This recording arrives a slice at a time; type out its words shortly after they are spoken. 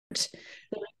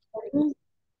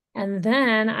And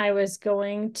then I was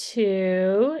going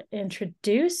to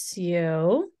introduce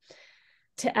you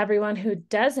to everyone who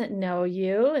doesn't know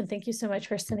you. And thank you so much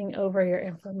for sending over your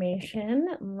information.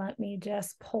 Let me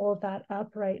just pull that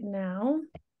up right now.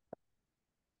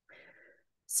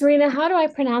 Serena, how do I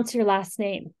pronounce your last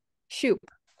name? Shoup.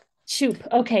 Shoup.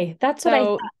 Okay, that's what I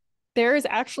thought. There's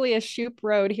actually a Shoup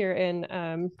Road here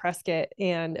in Prescott,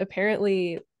 and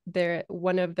apparently they're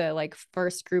one of the like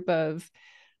first group of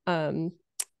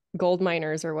gold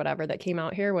miners or whatever that came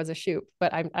out here was a Shoup,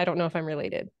 but I don't know if I'm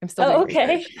related. I'm still doing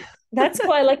research. That's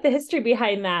cool. I like the history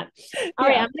behind that. All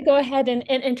right, I'm going to go ahead and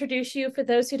introduce you. For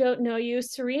those who don't know you,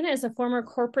 Serena is a former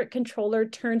corporate controller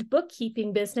turned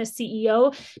bookkeeping business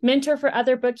CEO, mentor for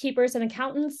other bookkeepers and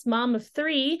accountants, mom of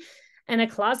 3, and a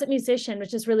closet musician,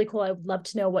 which is really cool. I would love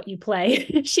to know what you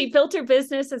play. She built her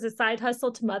business as a side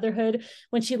hustle to motherhood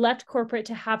when she left corporate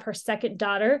to have her second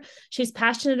daughter. She's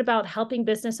passionate about helping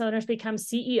business owners become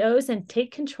CEOs and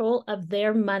take control of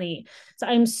their money. So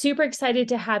I'm super excited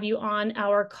to have you on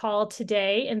our call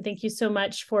today. And thank you so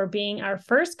much for being our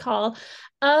first call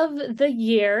of the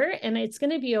year. And it's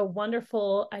going to be a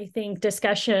wonderful, I think,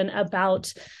 discussion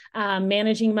about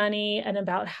managing money and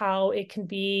about how it can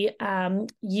be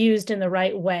used in the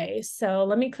right way. So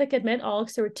let me click admit all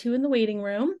because there were 2 in the waiting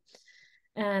room.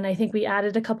 And I think we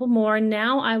added a couple more.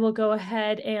 Now I will go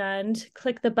ahead and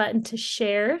click the button to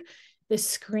share the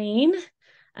screen.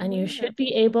 And you should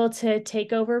be able to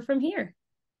take over from here.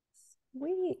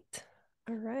 Sweet.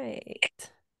 All right.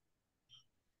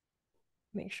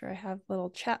 Make sure I have a little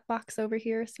chat box over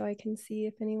here so I can see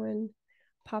if anyone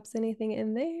pops anything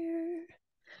in there.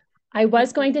 I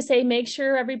was going to say, make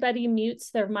sure everybody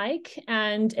mutes their mic.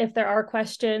 And if there are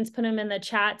questions, put them in the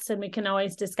chats and we can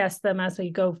always discuss them as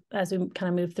we kind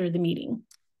of move through the meeting.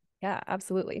 Yeah,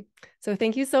 absolutely. So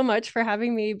thank you so much for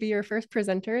having me be your first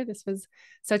presenter. This was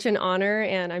such an honor,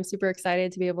 and I'm super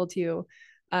excited to be able to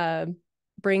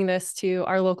bring this to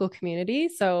our local community.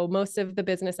 So most of the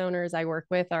business owners I work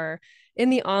with are in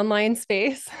the online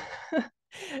space.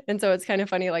 And so it's kind of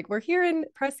funny, like we're here in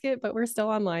Prescott, but we're still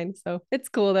online. So it's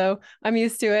cool though. I'm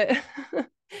used to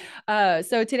it.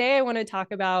 So today I want to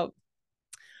talk about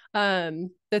the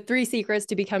 3 secrets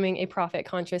to becoming a profit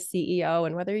conscious CEO.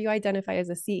 And whether you identify as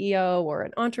a CEO or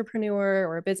an entrepreneur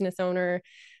or a business owner,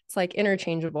 it's like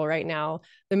interchangeable right now.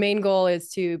 The main goal is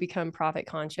to become profit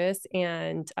conscious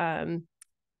and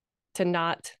to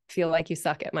not feel like you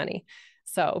suck at money.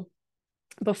 So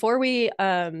before we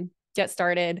get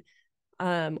started,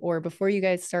 or before you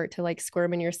guys start to like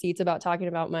squirm in your seats about talking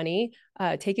about money,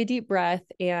 take a deep breath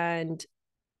and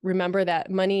remember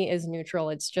that money is neutral.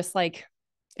 It's just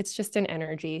an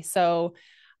energy. So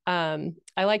I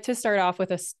like to start off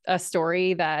with a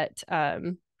story that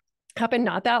happened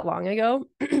not that long ago.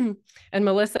 And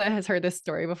Melissa has heard this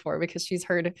story before because she's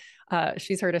heard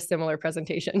a similar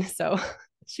presentation. So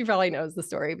she probably knows the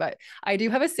story, but I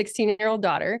do have a 16-year-old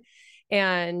daughter.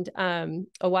 And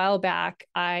a while back,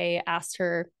 I asked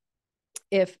her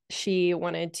if she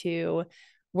wanted to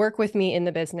work with me in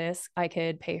the business. I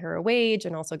could pay her a wage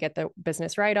and also get the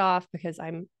business write-off because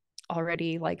I'm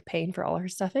already like paying for all her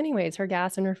stuff anyways, her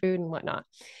gas and her food and whatnot.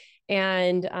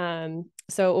 And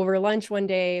so over lunch one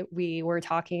day, we were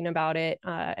talking about it,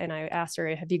 and I asked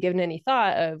her, have you given any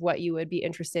thought of what you would be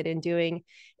interested in doing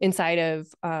inside of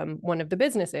one of the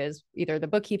businesses, either the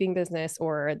bookkeeping business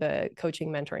or the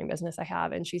coaching mentoring business I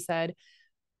have? And she said,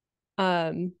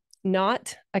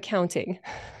 not accounting,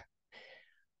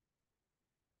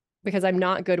 because I'm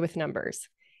not good with numbers.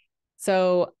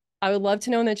 So I would love to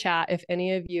know in the chat if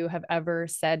any of you have ever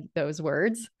said those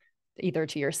words, either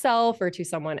to yourself or to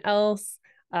someone else,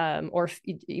 or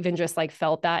even just like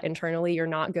felt that internally you're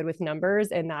not good with numbers.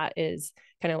 And that is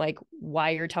kind of like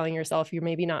why you're telling yourself you're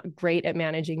maybe not great at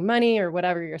managing money or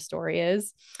whatever your story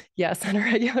is. Yes, on a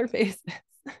regular basis.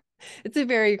 It's a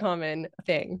very common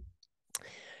thing.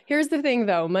 Here's the thing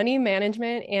though, money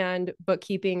management and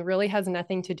bookkeeping really has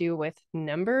nothing to do with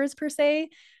numbers per se.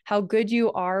 How good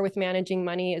you are with managing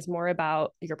money is more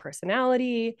about your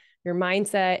personality, your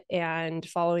mindset, and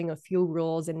following a few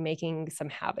rules and making some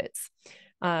habits.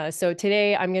 So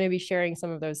today I'm going to be sharing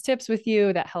some of those tips with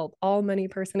you that help all money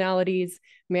personalities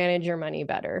manage your money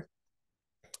better.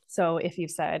 So if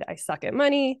you've said, I suck at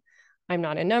money, I'm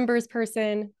not a numbers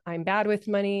person, I'm bad with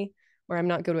money, or I'm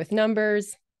not good with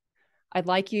numbers, I'd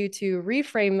like you to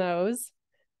reframe those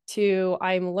to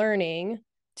I'm learning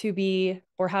to be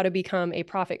or how to become a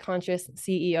profit conscious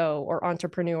CEO or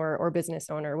entrepreneur or business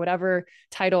owner, whatever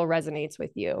title resonates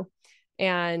with you.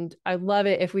 And I love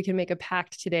it if we can make a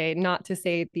pact today not to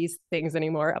say these things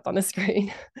anymore up on the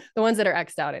screen, the ones that are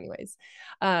X'd out anyways.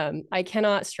 I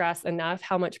cannot stress enough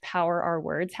how much power our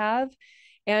words have.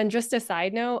 And just a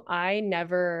side note, I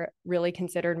never really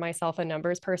considered myself a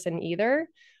numbers person either.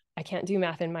 I can't do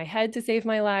math in my head to save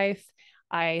my life.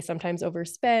 I sometimes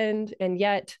overspend, and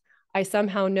yet I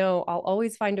somehow know I'll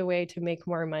always find a way to make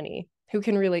more money. Who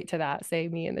can relate to that? Say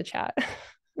me in the chat.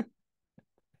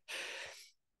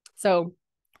 So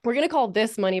we're going to call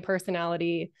this money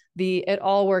personality the it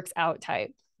all works out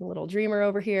type. A little dreamer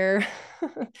over here,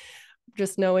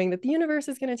 just knowing that the universe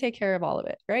is going to take care of all of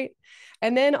it, right?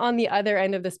 And then on the other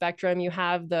end of the spectrum, you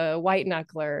have the white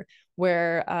knuckler,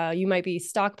 where you might be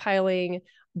stockpiling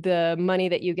the money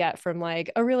that you get from like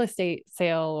a real estate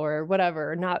sale or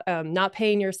whatever, not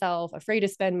paying yourself, afraid to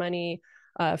spend money,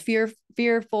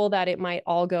 fearful that it might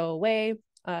all go away.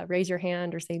 Raise your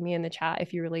hand or say me in the chat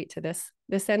if you relate to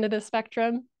this end of the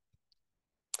spectrum.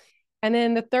 And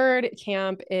then the third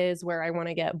camp is where I want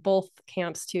to get both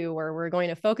camps to, where we're going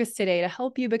to focus today to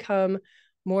help you become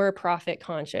more profit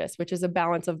conscious, which is a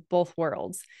balance of both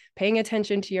worlds, paying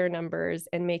attention to your numbers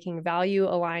and making value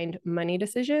aligned money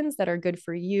decisions that are good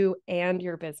for you and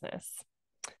your business.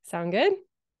 Sound good?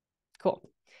 Cool.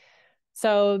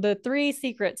 So the 3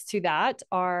 secrets to that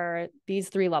are these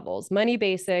 3 levels: money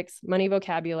basics, money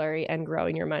vocabulary, and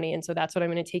growing your money. And so that's what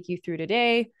I'm going to take you through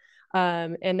today.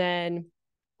 And then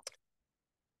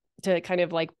to kind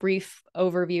of like brief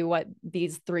overview what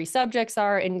these 3 subjects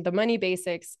are. In the money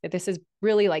basics, this is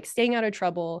really like staying out of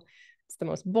trouble. It's the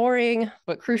most boring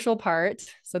but crucial part.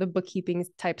 So the bookkeeping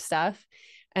type stuff.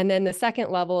 And then the second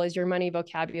level is your money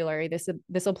vocabulary. This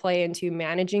will play into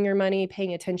managing your money,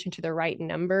 paying attention to the right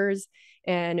numbers,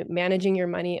 and managing your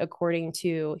money according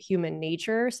to human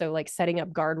nature. So like setting up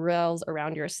guardrails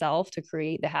around yourself to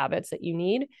create the habits that you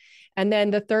need. And then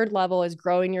the third level is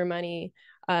growing your money.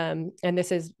 And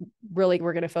this is really,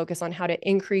 we're going to focus on how to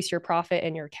increase your profit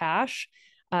and your cash.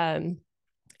 And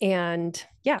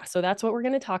yeah, so that's what we're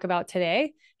going to talk about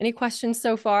today. Any questions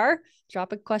so far?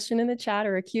 Drop a question in the chat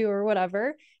or a Q or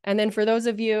whatever. And then for those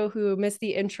of you who missed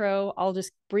the intro, I'll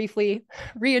just briefly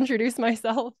reintroduce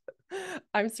myself.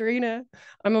 I'm Serena.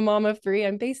 I'm a mom of 3.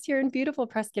 I'm based here in beautiful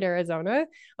Prescott, Arizona.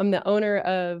 I'm the owner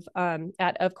of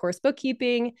Of Course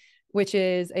Bookkeeping, which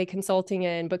is a consulting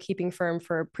and bookkeeping firm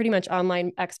for pretty much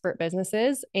online expert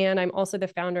businesses. And I'm also the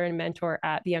founder and mentor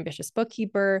at The Ambitious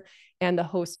Bookkeeper and the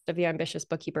host of the Ambitious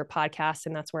Bookkeeper podcast.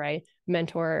 And that's where I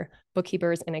mentor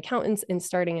bookkeepers and accountants in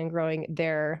starting and growing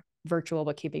their virtual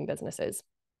bookkeeping businesses.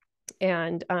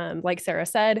 And like Sarah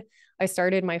said, I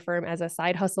started my firm as a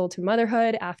side hustle to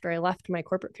motherhood after I left my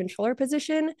corporate controller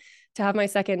position to have my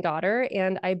second daughter.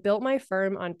 And I built my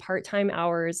firm on part-time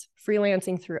hours,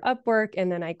 freelancing through Upwork.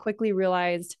 And then I quickly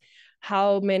realized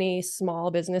how many small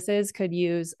businesses could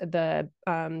use the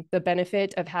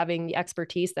benefit of having the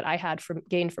expertise that I had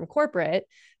gained from corporate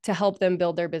to help them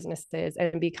build their businesses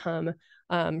and become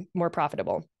more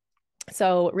profitable.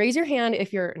 So raise your hand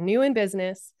if you're new in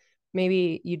business.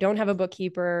 Maybe you don't have a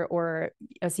bookkeeper or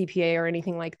a CPA or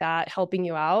anything like that helping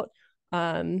you out.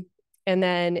 And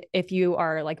then if you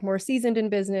are like more seasoned in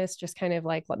business, just kind of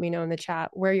like let me know in the chat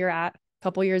where you're at, a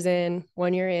couple years in,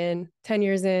 1 year in, 10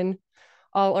 years in.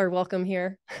 All are welcome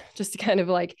here, just to kind of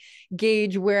like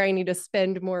gauge where I need to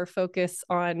spend more focus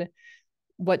on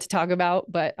what to talk about,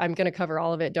 but I'm going to cover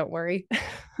all of it. Don't worry.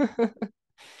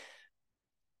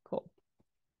 Cool.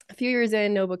 A few years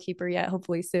in, no bookkeeper yet,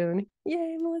 hopefully soon.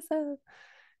 Yay, Melissa.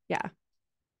 Yeah,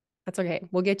 that's okay.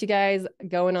 We'll get you guys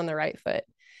going on the right foot.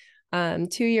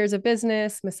 2 years of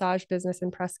business, massage business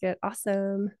in Prescott.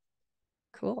 Awesome.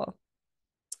 Cool.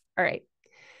 All right.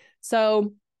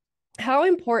 So how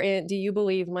important do you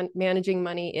believe managing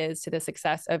money is to the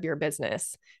success of your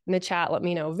business? In the chat, let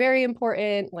me know. Very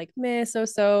important, like meh,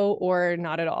 so, or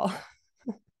not at all.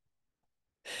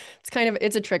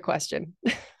 It's a trick question.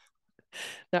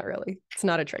 Not really. It's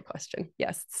not a trick question.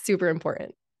 Yes, it's super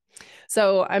important.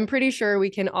 So I'm pretty sure we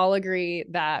can all agree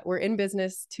that we're in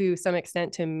business to some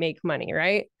extent to make money,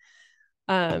 right?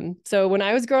 So when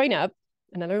I was growing up,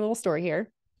 another little story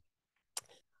here,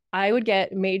 I would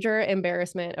get major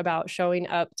embarrassment about showing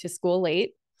up to school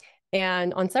late.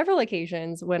 And on several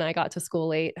occasions when I got to school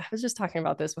late, I was just talking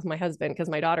about this with my husband because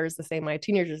my daughter is the same, my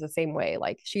teenager is the same way.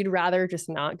 Like she'd rather just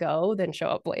not go than show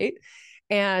up late.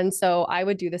 And so I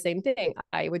would do the same thing.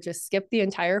 I would just skip the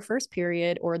entire first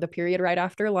period or the period right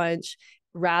after lunch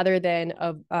rather than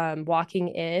walking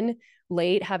in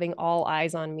late, having all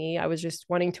eyes on me. I was just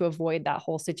wanting to avoid that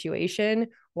whole situation,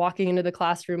 walking into the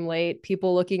classroom late,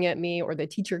 people looking at me or the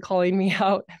teacher calling me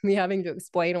out, me having to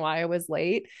explain why I was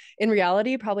late. In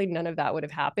reality, probably none of that would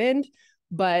have happened.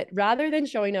 But rather than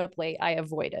showing up late, I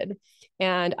avoided.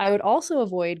 And I would also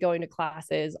avoid going to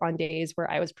classes on days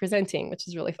where I was presenting, which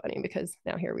is really funny because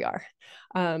now here we are.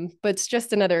 But it's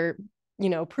just another,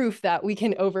 proof that we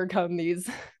can overcome these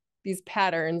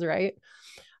patterns, right?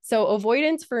 So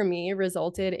avoidance for me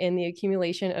resulted in the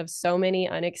accumulation of so many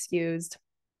unexcused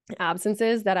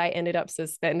absences that I ended up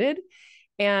suspended.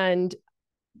 And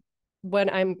when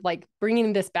I'm like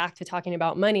bringing this back to talking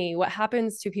about money, what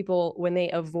happens to people when they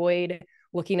avoid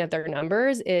looking at their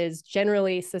numbers is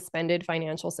generally suspended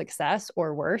financial success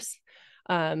or worse.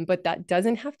 But that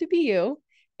doesn't have to be you.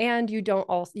 And you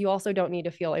also don't need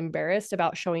to feel embarrassed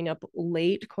about showing up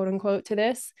late, quote unquote, to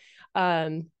this,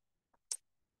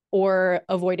 or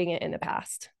avoiding it in the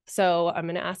past. So I'm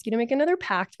going to ask you to make another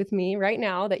pact with me right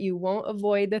now that you won't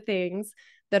avoid the things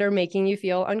that are making you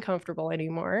feel uncomfortable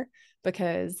anymore.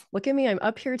 Because look at me, I'm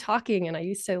up here talking, and I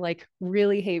used to like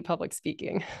really hate public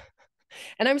speaking.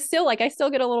 And I'm still I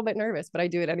still get a little bit nervous, but I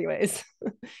do it anyways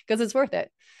because it's worth it.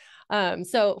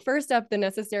 So first up, the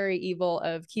necessary evil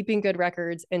of keeping good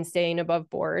records and staying above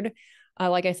board.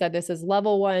 Like I said, this is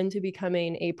level 1 to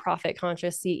becoming a profit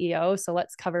conscious CEO. So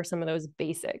let's cover some of those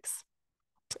basics.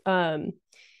 And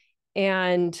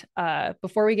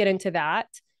before we get into that,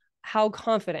 how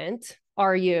confident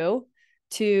are you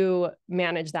to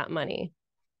manage that money?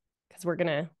 Because we're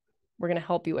gonna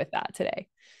help you with that today.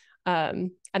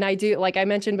 And I do, like I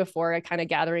mentioned before, I kind of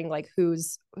gathering like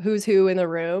who's who in the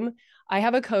room. I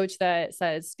have a coach that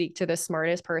says speak to the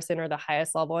smartest person or the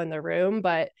highest level in the room,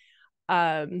 but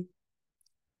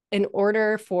in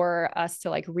order for us to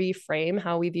like reframe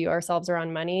how we view ourselves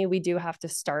around money, we do have to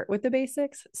start with the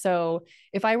basics. So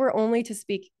if I were only to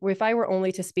speak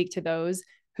to those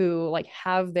who like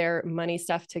have their money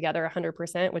stuff together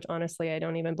 100%, which honestly I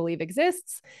don't even believe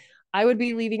exists, I would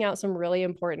be leaving out some really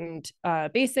important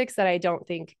basics that I don't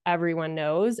think everyone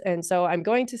knows. And so I'm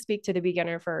going to speak to the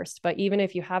beginner first, but even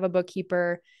if you have a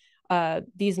bookkeeper,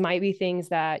 these might be things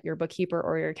that your bookkeeper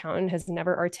or your accountant has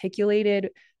never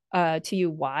articulated to you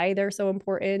why they're so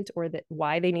important or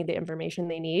why they need the information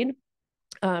they need.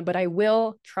 But I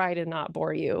will try to not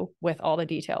bore you with all the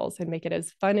details and make it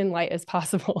as fun and light as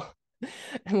possible.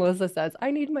 And Melissa says,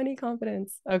 I need money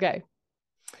confidence. Okay,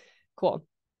 cool.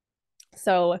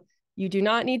 So you do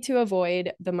not need to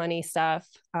avoid the money stuff.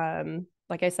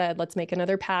 Like I said, let's make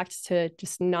another pact to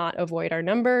just not avoid our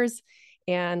numbers,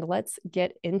 and let's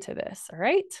get into this. All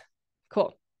right,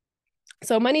 cool.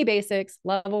 So money basics,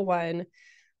 level 1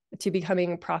 to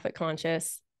becoming profit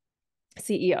conscious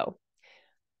CEO.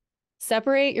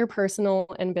 Separate your personal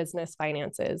and business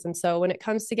finances. And so when it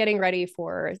comes to getting ready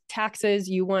for taxes,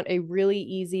 you want a really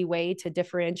easy way to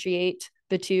differentiate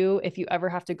the two. If you ever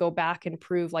have to go back and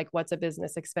prove like what's a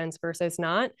business expense versus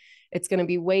not, it's going to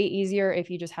be way easier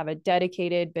if you just have a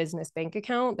dedicated business bank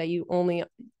account that you only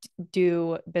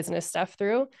do business stuff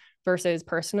through versus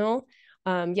personal.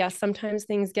 Yes, sometimes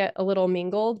things get a little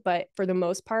mingled, but for the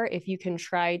most part, if you can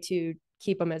try to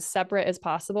keep them as separate as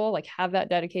possible, like have that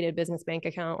dedicated business bank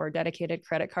account or dedicated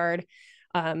credit card,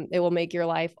 it will make your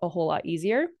life a whole lot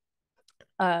easier.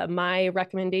 My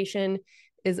recommendation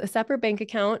is a separate bank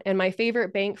account. And my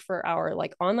favorite bank for our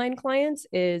like online clients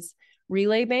is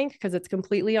Relay Bank because it's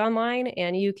completely online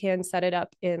and you can set it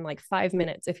up in like 5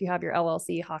 minutes if you have your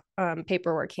LLC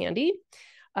paperwork handy.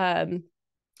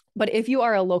 But if you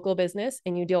are a local business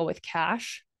and you deal with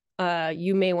cash,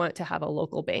 you may want to have a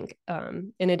local bank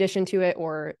in addition to it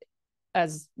or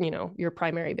as, your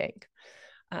primary bank.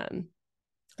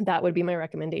 That would be my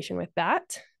recommendation with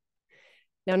that.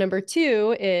 Now, number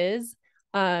 2 is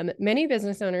many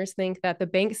business owners think that the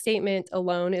bank statement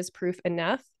alone is proof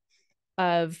enough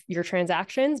of your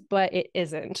transactions, but it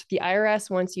isn't. The IRS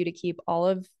wants you to keep all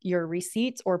of your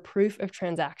receipts or proof of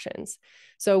transactions.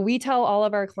 So we tell all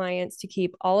of our clients to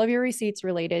keep all of your receipts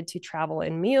related to travel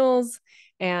and meals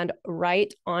and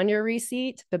write on your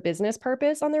receipt the business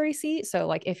purpose on the receipt. So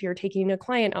like if you're taking a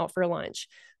client out for lunch,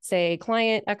 say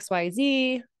client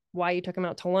XYZ, why you took them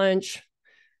out to lunch,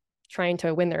 trying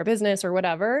to win their business or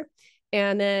whatever.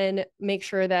 And then make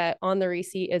sure that on the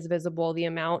receipt is visible the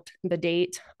amount, the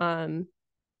date, and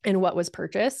what was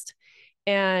purchased.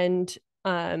 And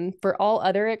for all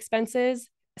other expenses,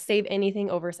 save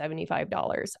anything over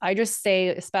 $75. I just say,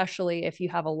 especially if you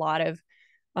have a lot of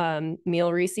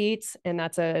meal receipts, and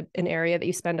that's an area that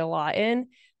you spend a lot in,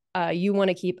 you want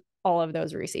to keep all of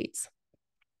those receipts.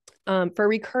 For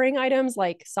recurring items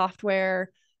like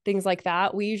software, things like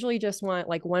that, we usually just want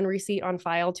like one receipt on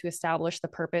file to establish the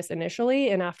purpose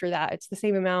initially. And after that, it's the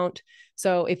same amount.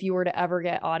 So if you were to ever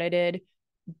get audited,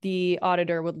 the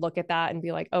auditor would look at that and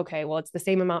be like, okay, well, it's the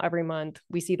same amount every month.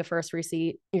 We see the first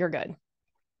receipt, you're good.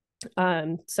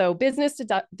 So business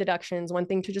deductions, one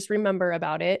thing to just remember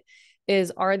about it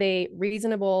is, are they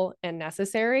reasonable and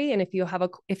necessary? And if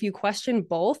you question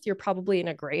both, you're probably in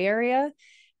a gray area.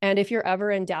 And if you're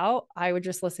ever in doubt, I would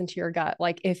just listen to your gut.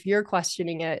 Like if you're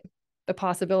questioning it, the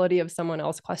possibility of someone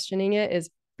else questioning it is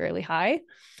fairly high.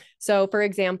 So for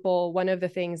example, one of the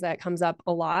things that comes up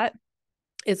a lot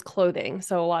is clothing.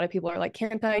 So a lot of people are like,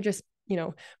 can't I just,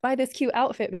 buy this cute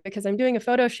outfit because I'm doing a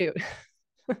photo shoot?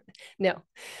 No,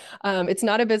 it's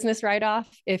not a business write-off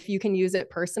if you can use it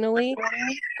personally.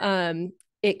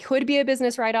 It could be a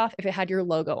business write-off if it had your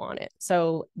logo on it.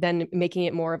 So then making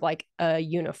it more of like a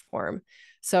uniform.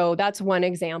 So that's one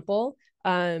example.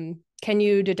 Can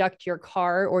you deduct your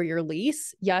car or your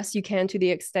lease? Yes, you can, to the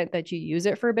extent that you use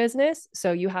it for business.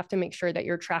 So you have to make sure that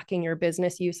you're tracking your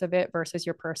business use of it versus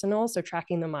your personal. So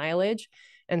tracking the mileage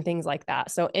and things like that.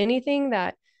 So anything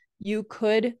that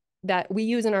that we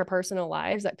use in our personal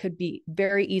lives that could be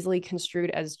very easily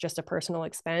construed as just a personal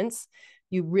expense,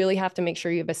 you really have to make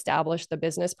sure you've established the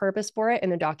business purpose for it in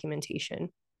the documentation.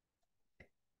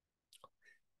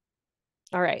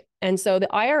 All right. And so the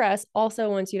IRS also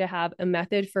wants you to have a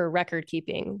method for record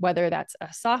keeping, whether that's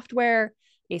a software,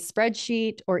 a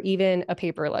spreadsheet, or even a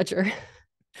paper ledger.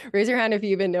 Raise your hand if you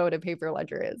even know what a paper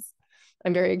ledger is.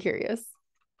 I'm very curious.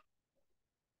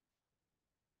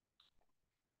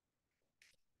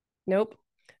 Nope.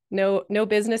 No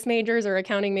business majors or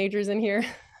accounting majors in here.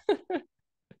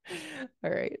 All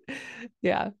right.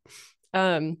 Yeah.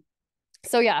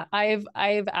 So yeah, I've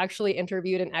actually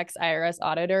interviewed an ex-IRS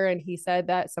auditor, and he said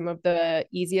that some of the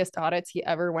easiest audits he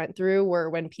ever went through were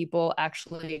when people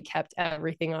actually kept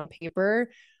everything on paper,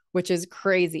 which is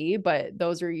crazy, but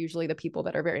those are usually the people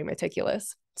that are very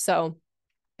meticulous. So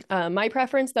my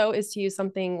preference though is to use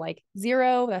something like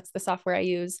Xero. That's the software I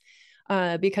use.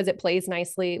 Because it plays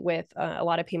nicely with a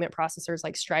lot of payment processors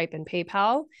like Stripe and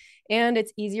PayPal. And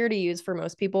it's easier to use for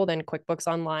most people than QuickBooks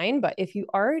Online. But if you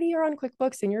already are on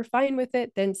QuickBooks and you're fine with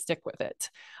it, then stick with it.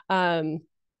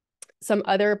 Some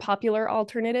other popular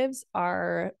alternatives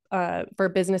are for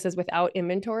businesses without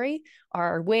inventory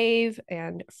are Wave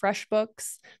and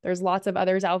FreshBooks. There's lots of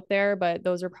others out there, but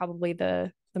those are probably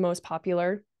the most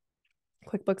popular: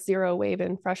 QuickBooks, Xero, Wave,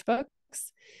 and FreshBooks.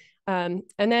 And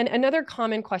then another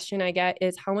common question I get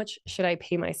is, how much should I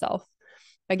pay myself?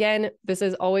 Again, this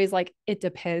is always like, it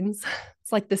depends.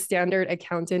 It's like the standard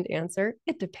accountant answer.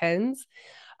 It depends.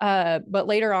 But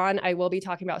later on, I will be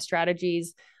talking about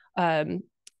strategies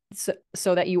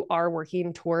so that you are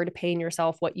working toward paying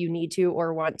yourself what you need to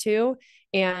or want to.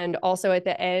 And also at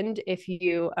the end, if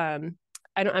you,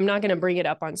 I'm not going to bring it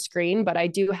up on screen, but I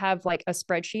do have like a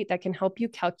spreadsheet that can help you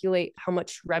calculate how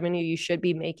much revenue you should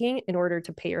be making in order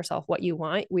to pay yourself what you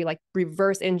want. We like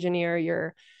reverse engineer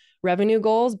your revenue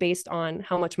goals based on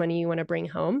how much money you want to bring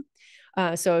home.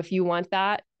 So if you want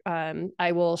that,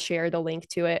 I will share the link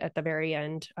to it at the very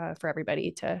end for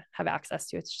everybody to have access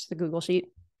to. It's just a Google sheet.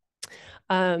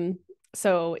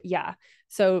 So yeah.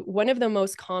 So one of the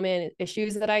most common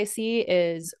issues that I see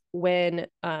is when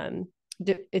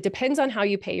it depends on how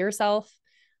you pay yourself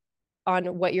on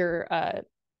what your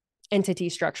entity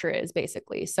structure is,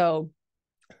 basically. So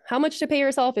how much to pay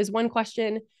yourself is one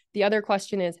question. The other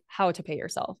question is how to pay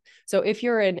yourself. So if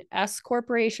you're an S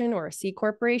corporation or a C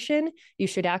corporation, you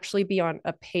should actually be on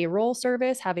a payroll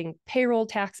service, having payroll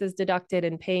taxes deducted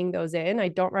and paying those in. I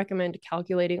don't recommend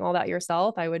calculating all that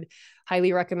yourself. I would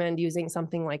highly recommend using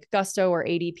something like Gusto or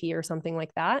ADP or something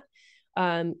like that.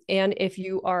 And if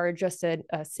you are just a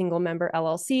single member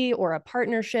LLC or a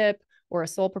partnership or a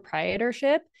sole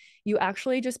proprietorship, you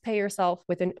actually just pay yourself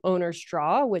with an owner's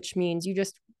draw, which means you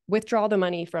just withdraw the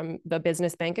money from the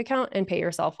business bank account and pay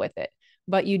yourself with it.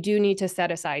 But you do need to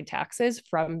set aside taxes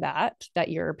from that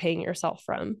you're paying yourself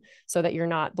from, so that you're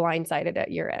not blindsided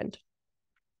at year end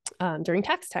during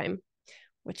tax time,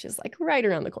 which is like right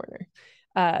around the corner.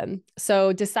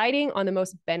 So deciding on the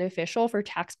most beneficial for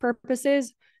tax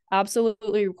purposes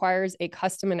absolutely requires a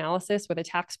custom analysis with a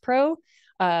tax pro,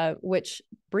 which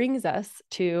brings us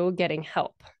to getting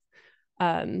help.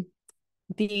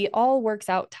 The all works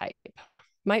out type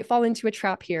might fall into a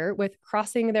trap here with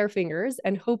crossing their fingers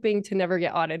and hoping to never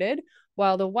get audited,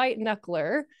 while the white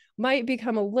knuckler might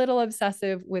become a little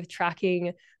obsessive with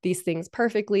tracking these things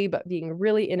perfectly, but being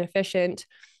really inefficient,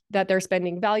 that they're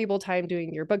spending valuable time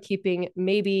doing your bookkeeping,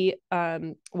 maybe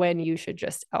when you should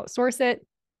just outsource it.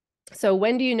 So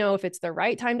when do you know if it's the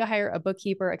right time to hire a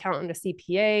bookkeeper, accountant, a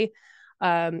CPA?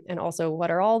 And also,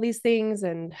 what are all these things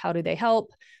and how do they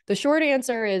help? The short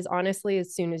answer is honestly,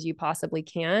 as soon as you possibly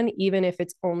can, even if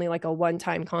it's only like a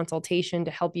one-time consultation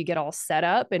to help you get all set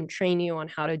up and train you on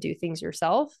how to do things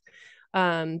yourself.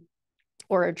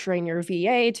 or train your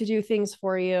VA to do things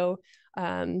for you.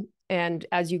 And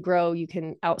as you grow, you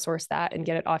can outsource that and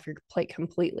get it off your plate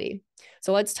completely.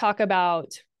 So let's talk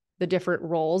about the different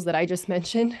roles that I just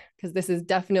mentioned, because this is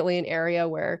definitely an area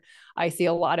where I see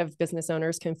a lot of business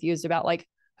owners confused about like,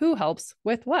 who helps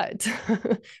with what?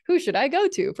 Who should I go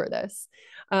to for this?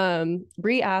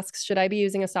 Bree asks, should I be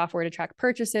using a software to track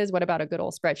purchases? What about a good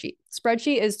old spreadsheet?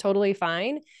 Spreadsheet is totally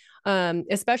fine.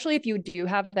 Especially if you do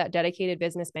have that dedicated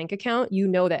business bank account, you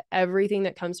know that everything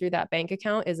that comes through that bank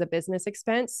account is a business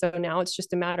expense. So now it's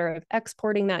just a matter of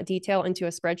exporting that detail into a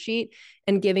spreadsheet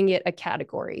and giving it a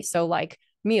category. So like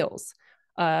meals,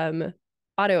 auto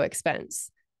expense,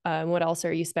 what else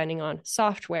are you spending on?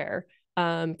 Software,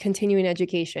 continuing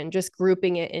education, just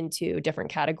grouping it into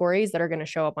different categories that are going to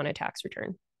show up on a tax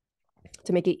return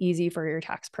to make it easy for your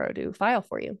tax pro to file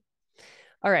for you.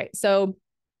 All right, so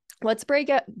let's break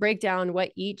down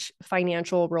what each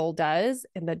financial role does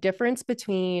and the difference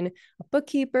between a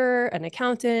bookkeeper, an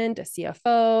accountant, a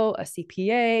CFO, a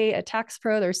CPA, a tax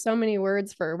pro. There's so many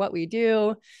words for what we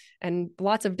do and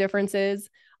lots of differences.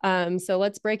 So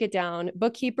let's break it down.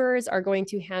 Bookkeepers are going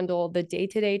to handle the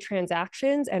day-to-day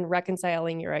transactions and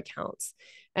reconciling your accounts.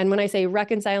 And when I say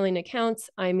reconciling accounts,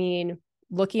 I mean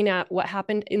looking at what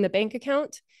happened in the bank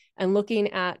account and looking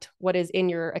at what is in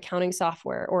your accounting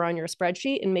software or on your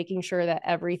spreadsheet and making sure that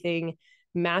everything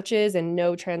matches and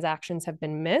no transactions have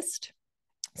been missed.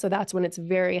 So that's when it's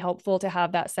very helpful to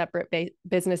have that separate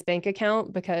business bank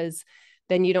account, because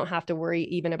then you don't have to worry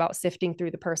even about sifting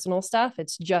through the personal stuff.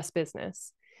 It's just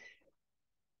business.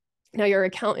 Now, your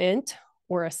accountant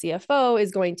or a CFO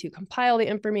is going to compile the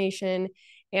information,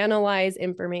 analyze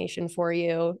information for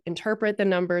you, interpret the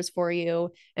numbers for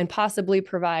you, and possibly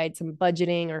provide some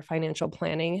budgeting or financial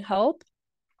planning help,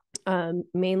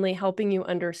 mainly helping you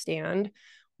understand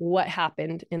what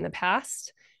happened in the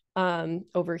past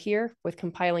over here with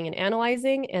compiling and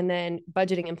analyzing. And then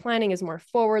budgeting and planning is more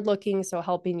forward-looking, so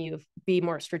helping you be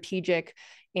more strategic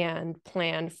and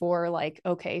plan for like,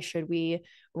 okay, should we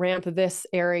ramp this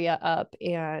area up,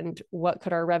 and what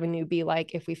could our revenue be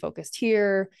like if we focused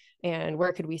here, and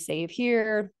where could we save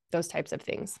here, those types of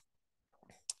things.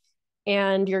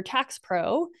 And your tax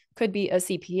pro could be a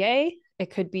CPA,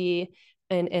 it could be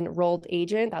an enrolled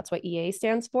agent, that's what EA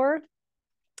stands for.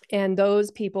 And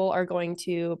those people are going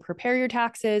to prepare your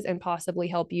taxes and possibly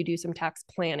help you do some tax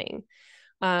planning.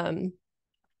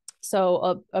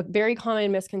 So a very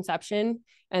common misconception,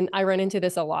 and I run into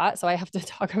this a lot, so I have to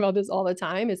talk about this all the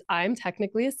time, is I'm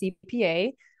technically a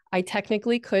CPA. I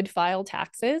technically could file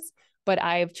taxes, but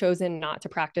I've chosen not to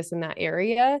practice in that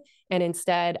area. And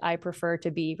instead, I prefer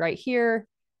to be right here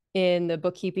in the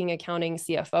bookkeeping, accounting,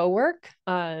 CFO work.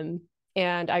 And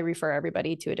I refer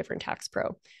everybody to a different tax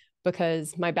pro,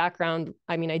 because my background,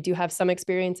 I mean, I do have some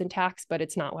experience in tax, but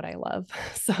it's not what I love.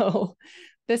 So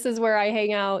this is where I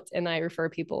hang out and I refer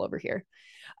people over here.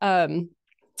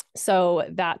 So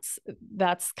that's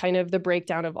kind of the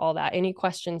breakdown of all that. Any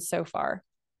questions so far?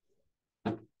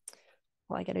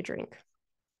 While I get a drink.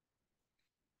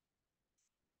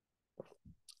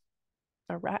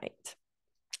 All right.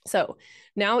 So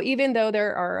now, even though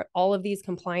there are all of these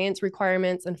compliance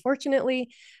requirements,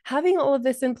 unfortunately, having all of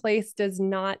this in place does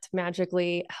not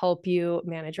magically help you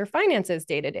manage your finances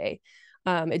day to day.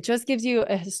 It just gives you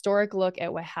a historic look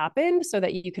at what happened so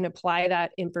that you can apply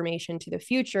that information to the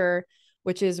future,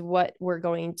 which is what we're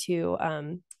going to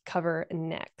cover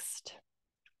next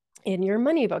in your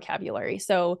money vocabulary.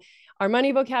 So our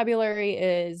money vocabulary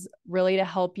is really to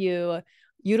help you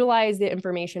utilize the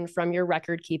information from your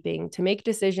record keeping to make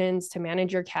decisions, to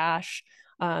manage your cash,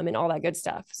 and all that good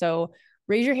stuff. So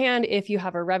raise your hand if you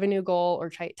have a revenue goal, or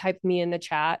type me in the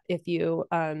chat if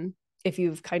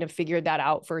you've kind of figured that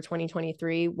out for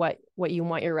 2023, what you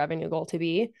want your revenue goal to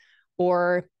be,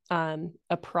 or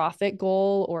a profit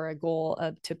goal, or a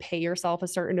goal to pay yourself a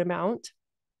certain amount.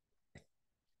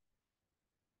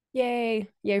 Yay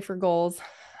for goals.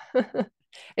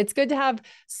 It's good to have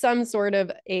some sort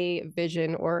of a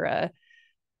vision or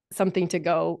something to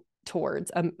go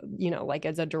towards, like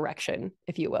as a direction,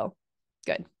 if you will.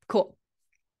 Good, cool.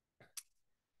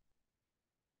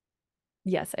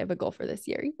 Yes, I have a goal for this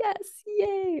year. Yes,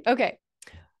 yay. Okay.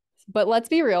 But let's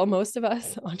be real. Most of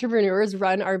us entrepreneurs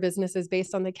run our businesses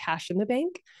based on the cash in the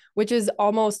bank, which is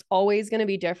almost always going to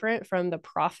be different from the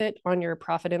profit on your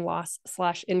profit and loss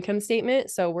 / income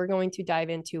statement. So we're going to dive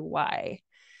into why.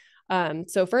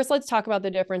 So first, let's talk about the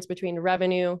difference between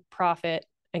revenue, profit,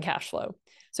 and cash flow.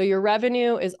 So your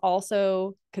revenue is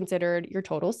also considered your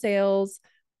total sales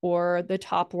or the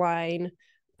top line.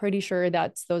 Pretty sure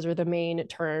those are the main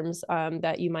terms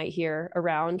that you might hear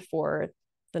around for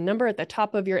the number at the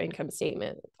top of your income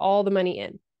statement, all the money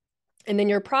in. And then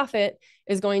your profit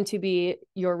is going to be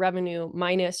your revenue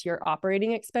minus your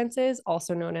operating expenses,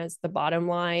 also known as the bottom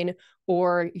line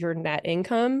or your net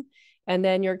income. And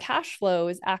then your cash flow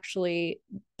is actually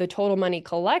the total money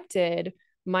collected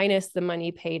minus the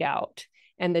money paid out.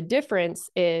 And the difference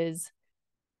is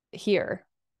here.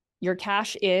 Your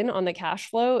cash in on the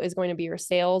cash flow is going to be your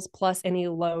sales plus any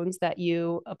loans that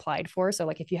you applied for. So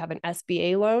like if you have an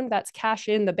SBA loan, that's cash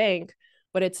in the bank,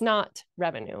 but it's not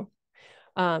revenue.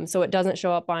 So it doesn't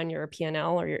show up on your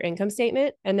P&L or your income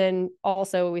statement. And then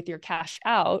also with your cash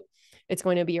out, it's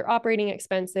going to be your operating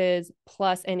expenses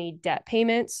plus any debt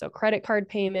payments, so credit card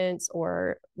payments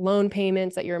or loan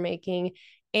payments that you're making,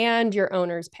 and your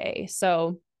owner's pay.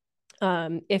 So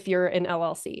if you're an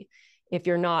LLC, if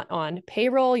you're not on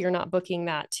payroll, you're not booking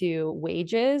that to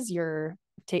wages, you're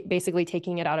basically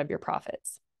taking it out of your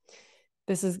profits.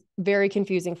 This is very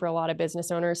confusing for a lot of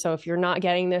business owners. So if you're not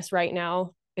getting this right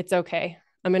now, it's okay.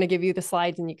 I'm going to give you the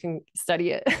slides and you can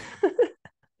study it.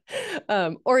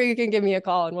 Or you can give me a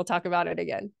call and we'll talk about it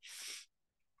again.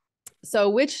 So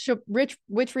which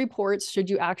reports should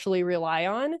you actually rely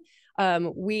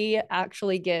on? We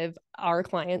actually give our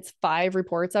clients 5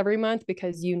 reports every month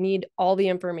because you need all the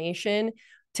information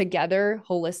together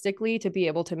holistically to be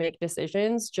able to make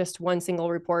decisions. Just one single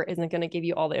report isn't going to give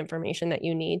you all the information that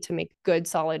you need to make good,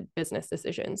 solid business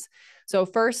decisions. So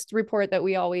first report that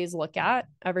we always look at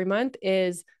every month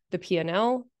is the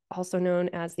P&L, also known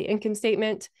as the income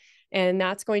statement. And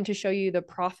that's going to show you the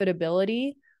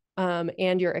profitability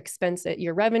and your expense,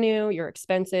 your revenue, your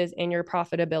expenses, and your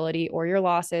profitability or your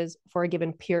losses for a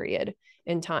given period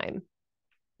in time.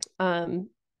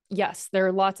 Yes, there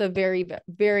are lots of very,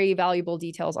 very valuable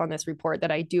details on this report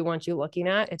that I do want you looking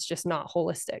at. It's just not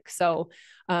holistic. So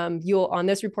on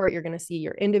this report, you're going to see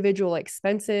your individual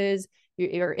expenses,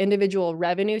 your individual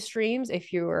revenue streams,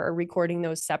 if you are recording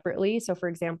those separately. So for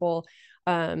example,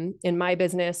 in my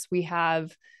business,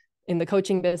 in the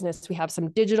coaching business, we have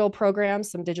some digital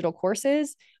programs, some digital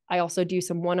courses. I also do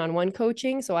some one-on-one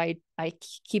coaching. So I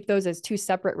keep those as 2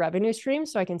 separate revenue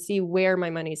streams so I can see where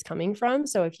my money is coming from.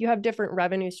 So if you have different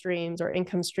revenue streams or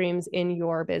income streams in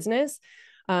your business,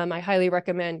 I highly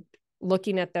recommend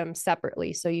looking at them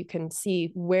separately so you can see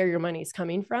where your money is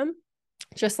coming from,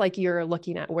 just like you're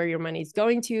looking at where your money is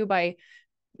going to by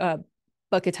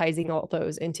bucketizing all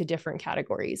those into different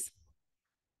categories.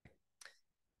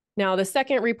 Now, the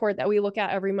second report that we look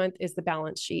at every month is the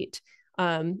balance sheet.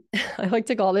 I like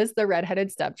to call this the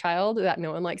redheaded stepchild that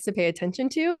no one likes to pay attention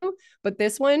to, but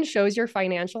this one shows your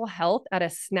financial health at a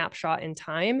snapshot in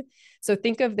time. So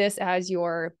think of this as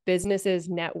your business's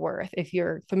net worth. If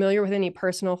you're familiar with any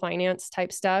personal finance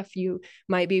type stuff, you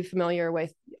might be familiar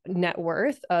with net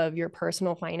worth of your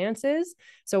personal finances.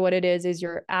 So what it is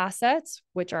your assets,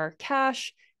 which are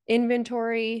cash,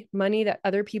 inventory, money that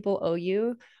other people owe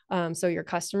you. So your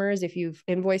customers, if you've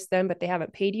invoiced them, but they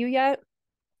haven't paid you yet,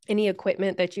 any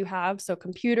equipment that you have. So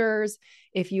computers,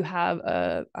 if you have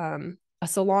a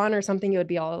salon or something, it would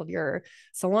be all of your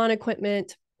salon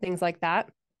equipment, things like that,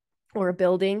 or a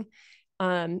building.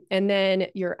 And then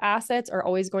your assets are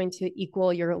always going to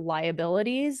equal your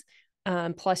liabilities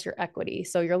plus your equity.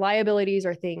 So your liabilities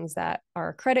are things that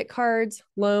are credit cards,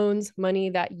 loans,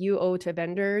 money that you owe to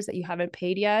vendors that you haven't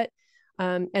paid yet.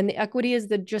 And the equity is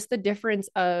just the difference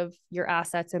of your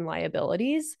assets and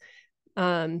liabilities,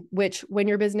 which when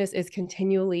your business is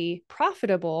continually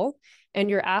profitable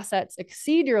and your assets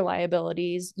exceed your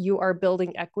liabilities, you are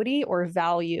building equity or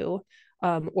value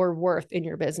or worth in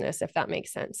your business, if that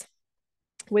makes sense.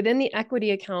 Within the equity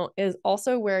account is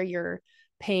also where you're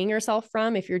paying yourself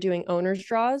from if you're doing owner's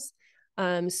draws.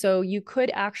 So you could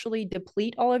actually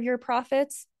deplete all of your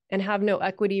profits and have no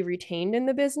equity retained in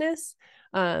the business.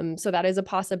 So that is a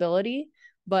possibility,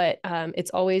 but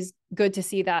it's always good to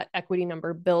see that equity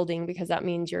number building because that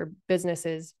means your business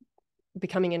is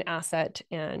becoming an asset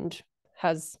and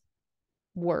has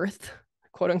worth,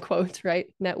 quote unquote, right?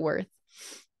 Net worth.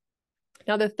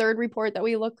 Now, the third report that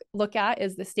we look at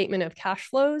is the statement of cash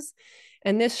flows.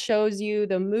 And this shows you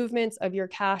the movements of your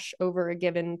cash over a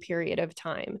given period of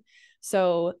time.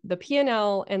 So the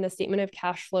P&L and the statement of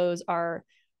cash flows are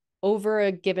over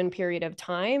a given period of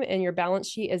time, and your balance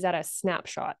sheet is at a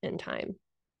snapshot in time.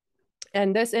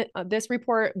 And this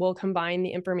report will combine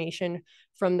the information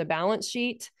from the balance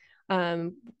sheet,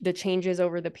 the changes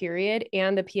over the period,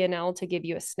 and the P&L to give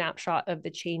you a snapshot of the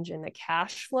change in the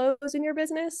cash flows in your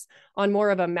business on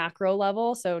more of a macro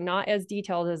level. So not as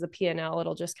detailed as the P&L,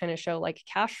 it'll just kind of show like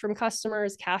cash from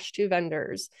customers, cash to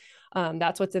vendors.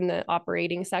 That's what's in the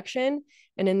operating section.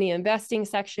 And in the investing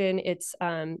section, it's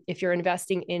if you're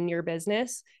investing in your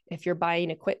business, if you're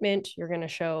buying equipment, you're going to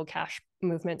show cash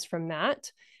movements from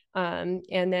that. And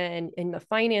then in the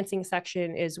financing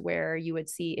section is where you would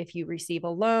see if you receive a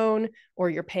loan or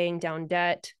you're paying down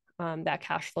debt, that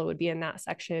cash flow would be in that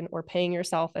section, or paying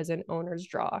yourself as an owner's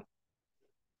draw.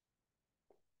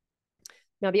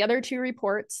 Now, the other two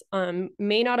reports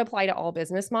may not apply to all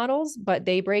business models, but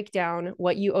they break down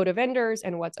what you owe to vendors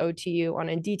and what's owed to you on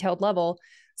a detailed level.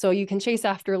 So you can chase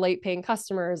after late paying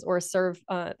customers or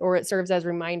it serves as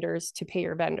reminders to pay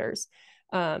your vendors.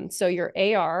 So your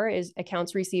AR is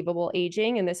accounts receivable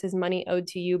aging, and this is money owed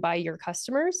to you by your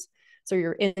customers. So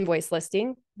your invoice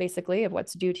listing, basically, of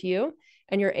what's due to you.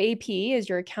 And your AP is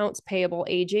your accounts payable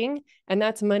aging, and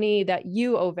that's money that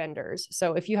you owe vendors.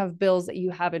 So if you have bills that you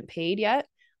haven't paid yet,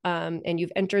 and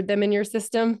you've entered them in your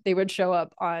system, they would show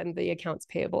up on the accounts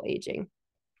payable aging.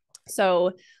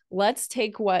 So let's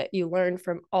take what you learned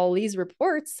from all these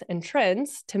reports and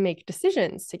trends to make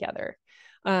decisions together.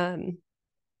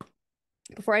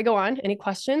 Before I go on, any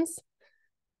questions?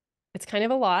 It's kind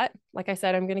of a lot. Like I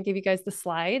said, I'm going to give you guys the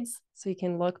slides so you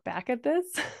can look back at this.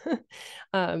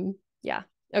 Yeah.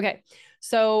 Okay.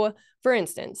 So for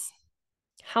instance,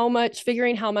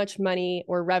 figuring how much money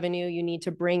or revenue you need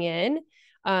to bring in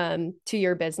to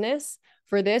your business.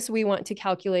 For this, we want to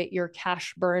calculate your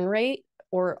cash burn rate,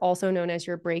 or also known as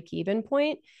your break-even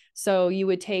point. So you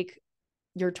would take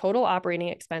your total operating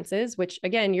expenses, which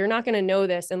again, you're not going to know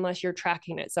this unless you're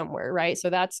tracking it somewhere, right? So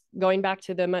that's going back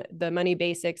to the money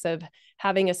basics of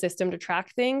having a system to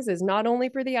track things, is not only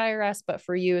for the IRS, but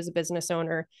for you as a business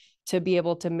owner to be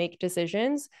able to make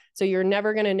decisions. So you're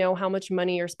never going to know how much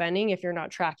money you're spending if you're not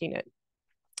tracking it.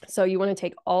 So you want to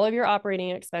take all of your operating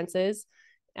expenses,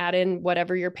 add in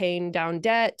whatever you're paying down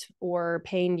debt or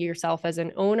paying yourself as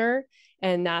an owner,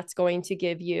 and that's going to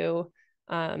give you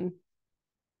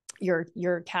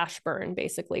your cash burn,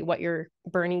 basically what you're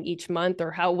burning each month,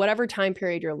 or whatever time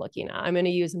period you're looking at. I'm going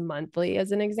to use monthly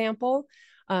as an example,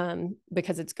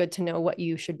 because it's good to know what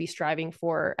you should be striving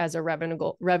for as a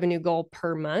revenue goal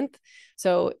per month.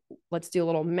 So let's do a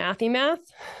little math.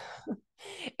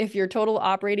 If your total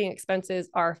operating expenses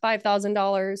are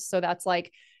 $5,000, so that's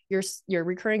like your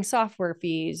recurring software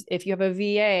fees, if you have a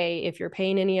VA, if you're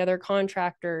paying any other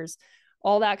contractors,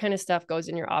 all that kind of stuff goes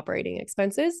in your operating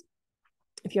expenses.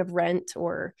 If you have rent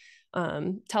or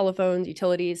telephones,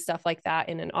 utilities, stuff like that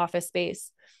in an office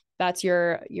space, that's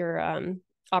your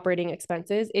operating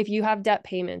expenses. If you have debt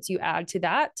payments, you add to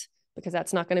that, because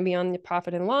that's not going to be on the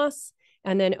profit and loss.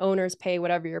 And then owners pay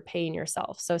whatever you're paying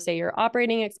yourself. So say your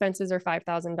operating expenses are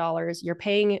 $5,000, you're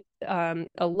paying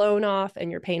a loan off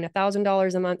and you're paying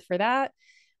 $1,000 a month for that.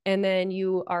 And then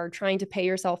you are trying to pay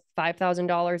yourself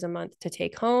 $5,000 a month to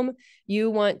take home.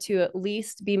 You want to at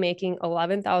least be making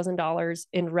 $11,000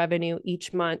 in revenue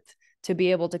each month to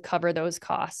be able to cover those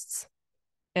costs.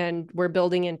 And we're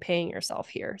building in paying yourself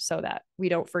here so that we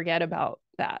don't forget about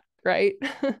that, right?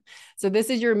 So this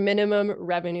is your minimum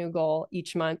revenue goal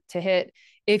each month to hit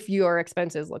if your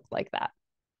expenses look like that.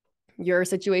 Your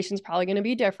situation is probably going to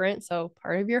be different. So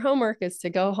part of your homework is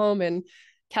to go home and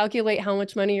calculate how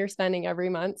much money you're spending every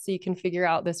month so you can figure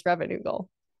out this revenue goal.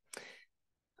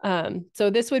 So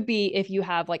this would be if you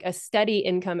have like a steady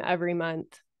income every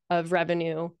month of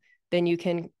revenue, then you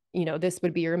can, this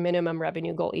would be your minimum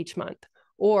revenue goal each month.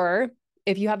 Or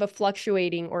if you have a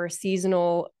fluctuating or a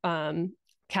seasonal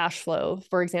cash flow,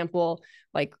 for example,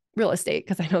 like real estate,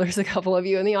 because I know there's a couple of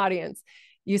you in the audience.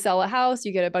 You sell a house,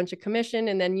 you get a bunch of commission,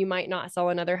 and then you might not sell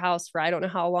another house for I don't know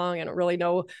how long. I don't really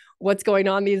know what's going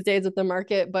on these days with the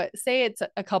market, but say it's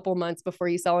a couple months before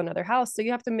you sell another house. So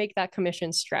you have to make that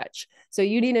commission stretch. So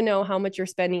you need to know how much you're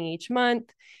spending each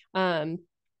month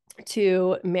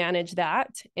to manage that.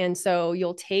 And so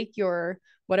you'll take your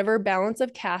whatever balance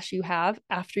of cash you have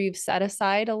after you've set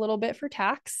aside a little bit for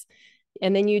tax,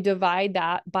 and then you divide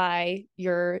that by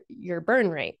your burn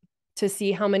rate to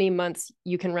see how many months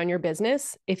you can run your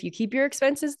business if you keep your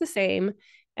expenses the same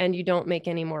and you don't make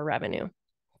any more revenue,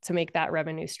 to make that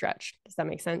revenue stretch. Does that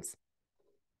make sense?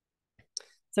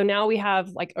 So now we have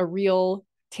like a real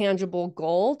tangible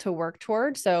goal to work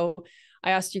toward. So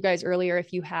I asked you guys earlier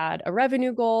if you had a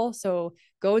revenue goal. So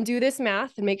go and do this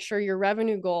math and make sure your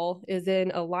revenue goal is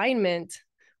in alignment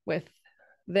with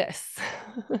this.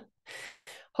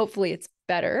 Hopefully it's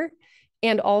better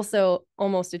and also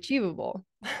almost achievable.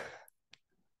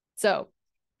 So,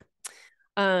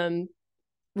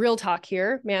 real talk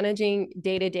here, managing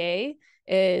day-to-day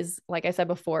is, like I said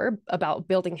before, about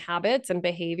building habits and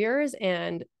behaviors.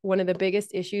 And one of the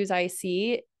biggest issues I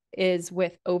see is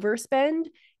with overspend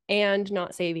and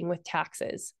not saving with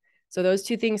taxes. So those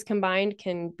two things combined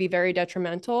can be very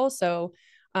detrimental. So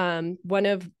one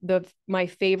of my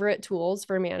favorite tools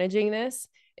for managing this,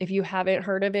 if you haven't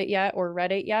heard of it yet or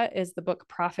read it yet, is the book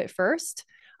Profit First.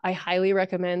 I highly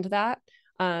recommend that.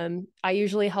 I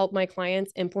usually help my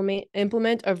clients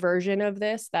implement a version of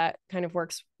this that kind of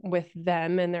works with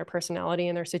them and their personality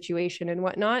and their situation and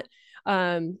whatnot,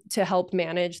 to help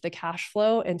manage the cash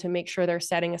flow and to make sure they're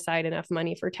setting aside enough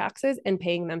money for taxes and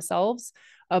paying themselves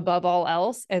above all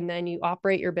else. And then you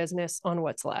operate your business on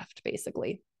what's left,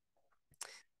 basically.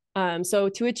 So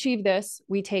to achieve this,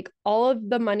 we take all of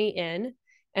the money in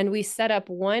and we set up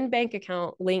one bank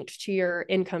account linked to your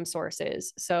income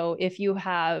sources. So if you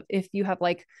have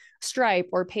like Stripe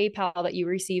or PayPal that you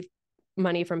receive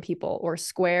money from people, or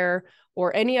Square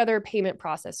or any other payment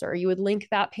processor, you would link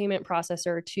that payment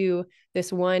processor to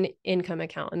this one income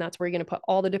account. And that's where you're going to put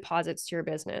all the deposits to your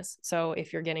business. So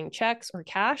if you're getting checks or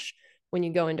cash, when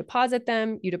you go and deposit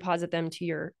them, you deposit them to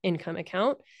your income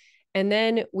account. And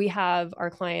then we have our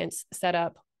clients set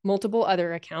up multiple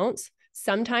other accounts.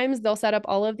 Sometimes they'll set up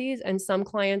all of these, and some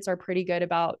clients are pretty good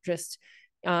about just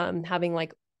having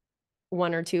like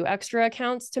one or two extra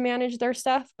accounts to manage their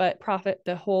stuff. But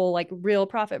the whole like real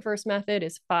profit first method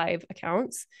is 5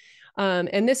 accounts.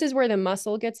 And this is where the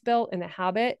muscle gets built and the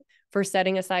habit for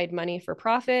setting aside money for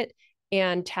profit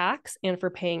and tax and for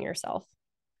paying yourself.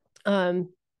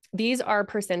 These are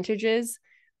percentages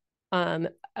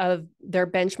of their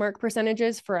benchmark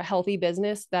percentages for a healthy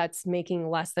business that's making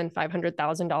less than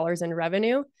 $500,000 in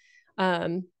revenue.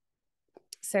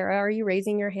 Sarah, are you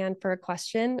raising your hand for a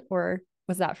question, or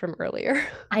was that from earlier?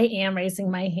 I am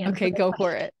raising my hand. Okay, go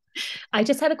for it. I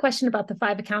just had a question about the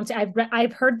 5 accounts.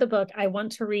 I've heard the book. I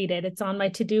want to read it. It's on my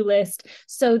to-do list.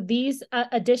 So these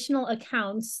additional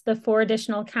accounts, the 4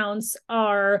 additional accounts,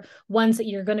 are ones that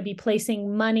you're going to be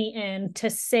placing money in to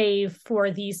save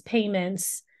for these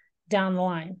payments down the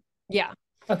line. Yeah.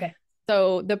 Okay.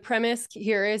 So the premise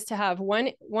here is to have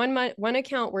one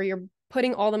account where you're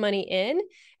putting all the money in,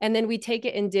 and then we take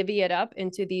it and divvy it up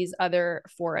into these other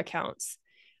 4 accounts.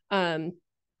 And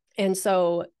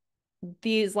so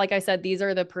these, like I said, these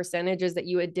are the percentages that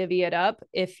you would divvy it up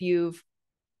if you've,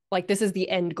 like, this is the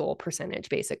end goal percentage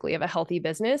basically of a healthy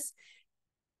business.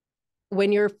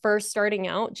 When you're first starting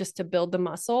out, just to build the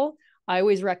muscle, I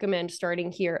always recommend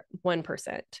starting here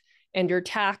 1%, and your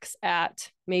tax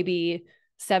at maybe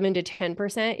 7 to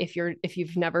 10% if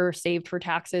you've never saved for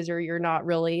taxes, or you're not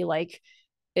really, like,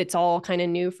 it's all kind of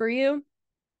new for you.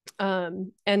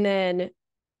 And then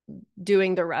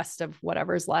doing the rest of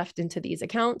whatever's left into these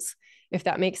accounts, if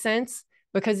that makes sense,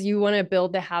 because you want to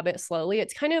build the habit slowly.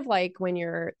 It's kind of like when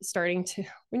you start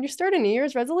a New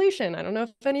Year's resolution. I don't know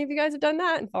if any of you guys have done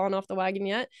that and fallen off the wagon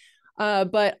yet.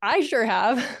 But I sure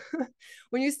have.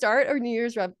 When you start a New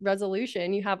Year's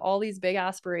resolution, you have all these big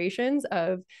aspirations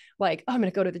of like, oh, I'm going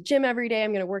to go to the gym every day.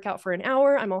 I'm going to work out for an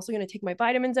hour. I'm also going to take my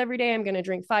vitamins every day. I'm going to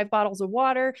drink 5 bottles of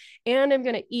water, and I'm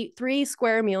going to eat 3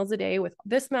 square meals a day with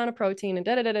this amount of protein and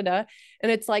da-da-da-da-da.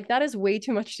 And it's like, that is way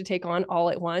too much to take on all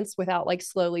at once without like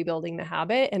slowly building the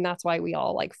habit. And that's why we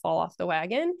all like fall off the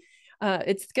wagon.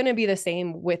 It's going to be the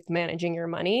same with managing your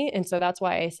money. And so that's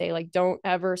why I say, like, don't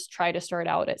ever try to start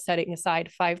out at setting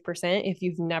aside 5% if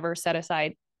you've never set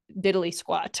aside diddly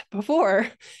squat before.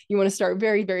 You want to start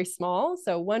very, very small.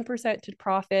 So 1% to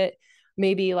profit,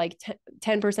 maybe like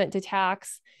 10% to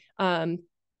tax. And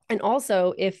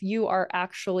also, if you are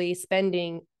actually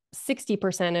spending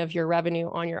 60% of your revenue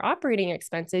on your operating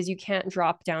expenses, you can't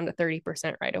drop down to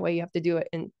 30% right away. You have to do it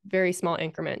in very small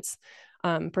increments.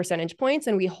 Percentage points,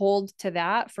 and we hold to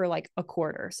that for like a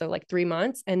quarter, so like 3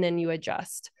 months, and then you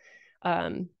adjust.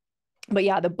 But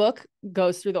yeah, the book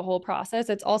goes through the whole process.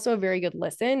 It's also a very good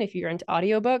listen if you're into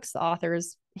audiobooks. The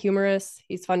author's humorous,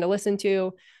 he's fun to listen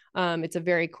to. It's a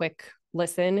very quick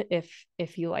listen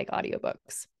if you like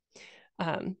audiobooks.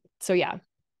 So yeah,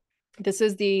 this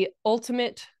is the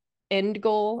ultimate end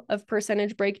goal of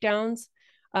percentage breakdowns.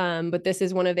 But this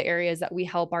is one of the areas that we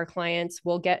help our clients.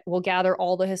 We'll gather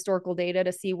all the historical data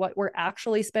to see what we're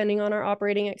actually spending on our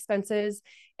operating expenses,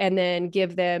 and then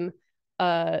give them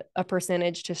a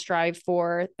percentage to strive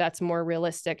for that's more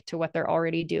realistic to what they're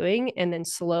already doing, and then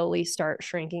slowly start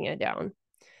shrinking it down,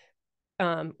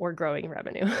 or growing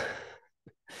revenue.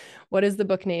 What is the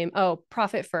book name? Oh,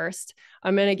 Profit First.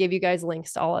 I'm going to give you guys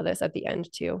links to all of this at the end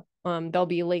too. They'll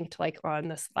be linked like on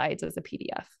the slides as a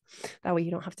PDF. That way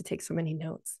you don't have to take so many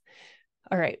notes.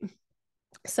 All right.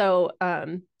 So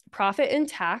profit and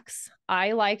tax,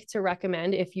 I like to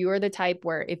recommend, if you are the type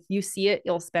where if you see it,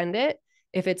 you'll spend it.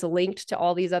 If it's linked to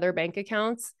all these other bank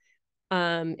accounts,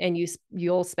 and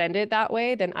you'll spend it that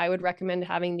way, then I would recommend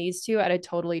having these two at a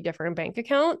totally different bank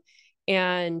account.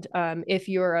 And if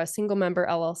you're a single member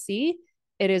LLC,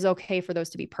 it is okay for those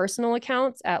to be personal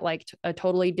accounts at like a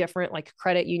totally different like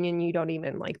credit union you don't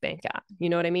even like bank at. You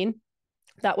know what I mean?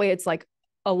 That way it's like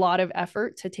a lot of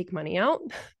effort to take money out.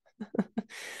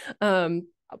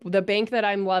 The bank that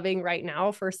I'm loving right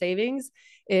now for savings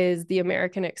is the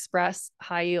American Express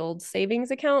high yield savings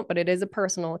account, but it is a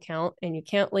personal account and you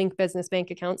can't link business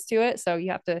bank accounts to it. So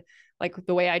you have to, like,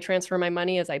 the way I transfer my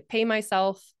money is I pay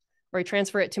myself, or I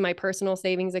transfer it to my personal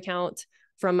savings account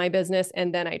from my business,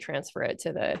 and then I transfer it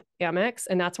to the Amex.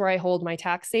 And that's where I hold my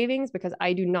tax savings, because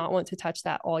I do not want to touch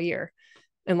that all year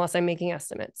unless I'm making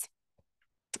estimates.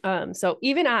 So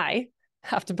even I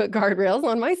have to put guardrails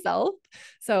on myself.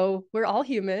 So we're all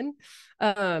human.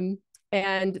 And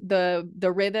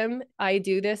the rhythm I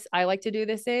like to do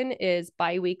this in is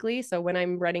bi-weekly. So when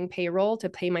I'm running payroll to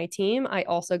pay my team, I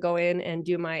also go in and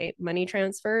do my money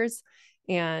transfers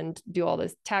and do all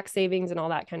this tax savings and all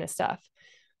that kind of stuff.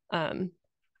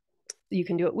 You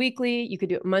can do it weekly. You could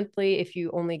do it monthly. If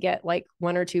you only get like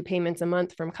 1 or 2 payments a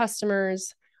month from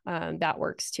customers, that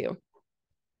works too.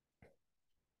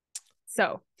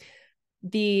 So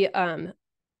the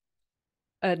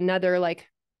another like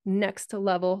next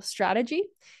level strategy,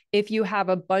 if you have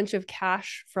a bunch of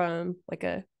cash from like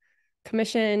a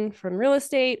commission from real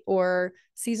estate or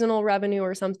seasonal revenue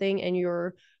or something, and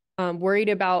you're worried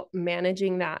about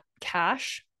managing that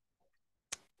cash,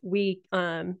 we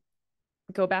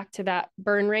go back to that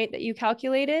burn rate that you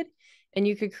calculated, and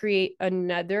you could create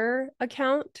another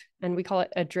account, and we call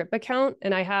it a drip account.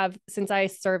 And I have, since I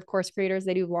serve course creators,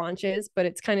 they do launches, but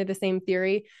it's kind of the same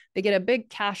theory. They get a big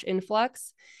cash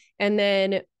influx, and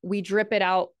then we drip it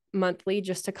out monthly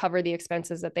just to cover the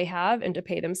expenses that they have and to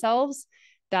pay themselves.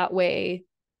 That way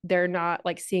they're not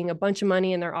like seeing a bunch of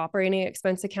money in their operating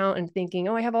expense account and thinking,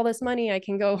 oh, I have all this money, I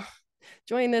can go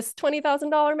join this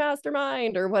 $20,000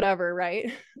 mastermind or whatever,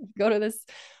 right? Go to this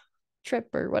trip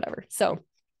or whatever. So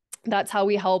that's how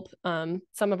we help some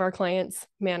of our clients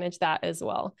manage that as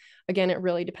well. Again, it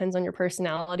really depends on your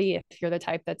personality. If you're the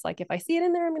type that's like, if I see it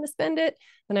in there, I'm going to spend it,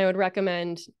 then I would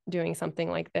recommend doing something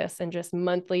like this and just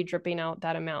monthly dripping out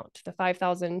that amount, the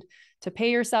 $5,000 to pay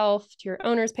yourself, to your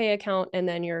owner's pay account, and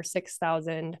then your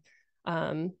 $6,000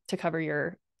 to cover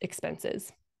your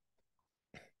expenses.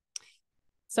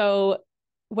 So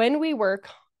when we work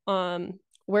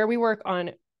where we work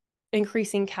on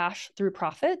increasing cash through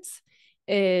profits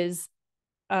is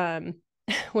when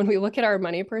we look at our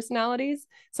money personalities.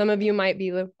 Some of you might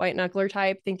be the white knuckler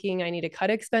type, thinking I need to cut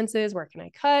expenses. Where can I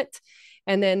cut?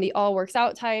 And then the all works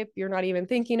out type, you're not even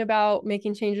thinking about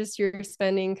making changes to your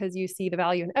spending because you see the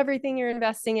value in everything you're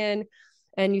investing in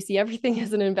and you see everything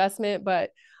as an investment. But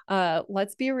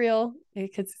let's be real,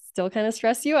 it could still kind of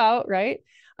stress you out, right?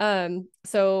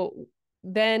 So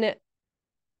then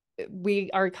we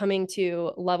are coming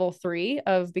to level 3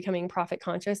 of becoming profit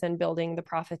conscious and building the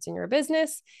profits in your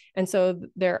business. And so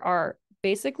there are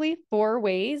basically 4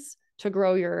 ways to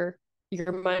grow your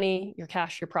money, your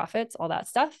cash, your profits, all that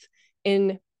stuff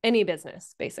in any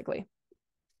business. Basically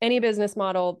any business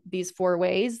model, these 4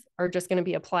 ways are just going to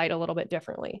be applied a little bit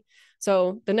differently.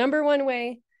 So the number 1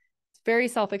 way, it's very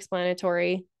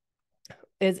self-explanatory,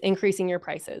 is increasing your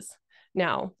prices.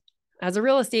 Now, as a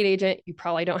real estate agent, you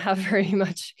probably don't have very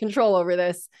much control over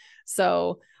this.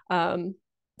 So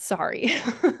sorry.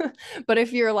 But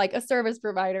if you're like a service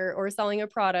provider or selling a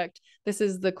product, this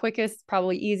is the quickest,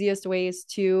 probably easiest ways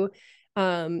to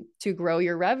grow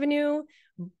your revenue.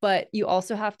 But you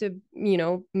also have to,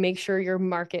 make sure your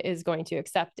market is going to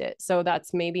accept it. So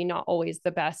that's maybe not always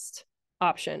the best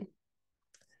option.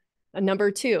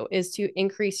 Number 2 is to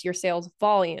increase your sales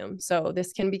volume. So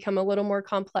this can become a little more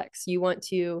complex. You want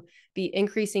to be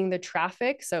increasing the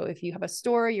traffic. So if you have a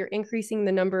store, you're increasing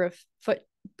the number of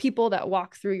people that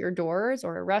walk through your doors,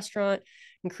 or a restaurant,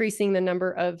 increasing the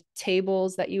number of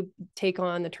tables that you take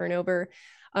on, the turnover.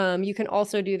 You can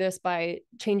also do this by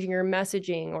changing your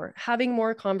messaging or having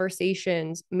more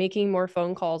conversations, making more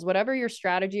phone calls, whatever your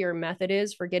strategy or method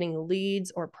is for getting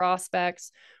leads or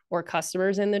prospects or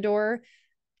customers in the door.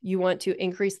 You want to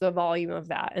increase the volume of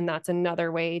that. And that's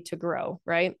another way to grow,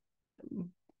 right?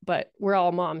 But we're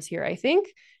all moms here, I think,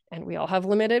 and we all have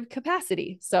limited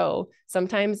capacity. So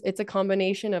sometimes it's a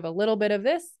combination of a little bit of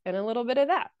this and a little bit of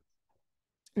that.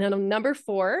 Now, number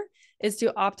 4 is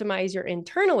to optimize your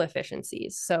internal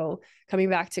efficiencies. So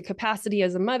coming back to capacity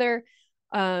as a mother,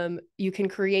 you can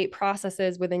create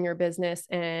processes within your business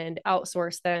and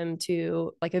outsource them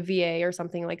to like a VA or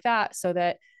something like that, so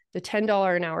that the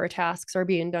 $10 an hour tasks are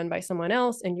being done by someone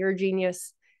else and your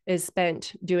genius is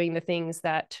spent doing the things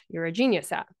that you're a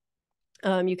genius at.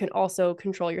 You can also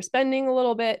control your spending a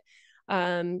little bit.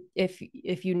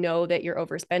 if you know that you're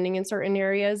overspending in certain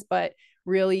areas, but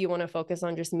really you want to focus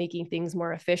on just making things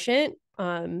more efficient,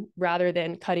 rather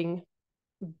than cutting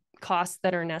costs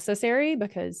that are necessary,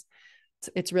 because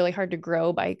it's really hard to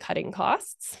grow by cutting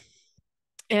costs.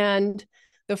 And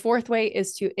the fourth way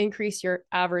is to increase your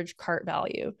average cart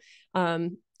value.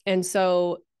 And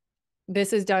so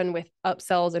this is done with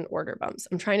upsells and order bumps.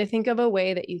 I'm trying to think of a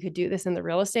way that you could do this in the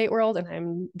real estate world, and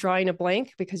I'm drawing a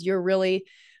blank because you're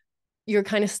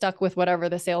kind of stuck with whatever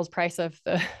the sales price of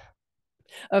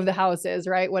the house is,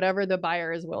 right? Whatever the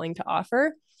buyer is willing to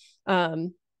offer.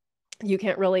 You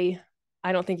can't really,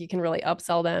 I don't think you can really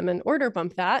upsell them and order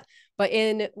bump that. But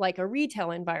in like a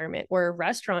retail environment or a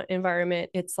restaurant environment,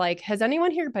 it's like, has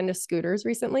anyone here been to Scooters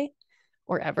recently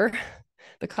or ever?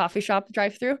 The coffee shop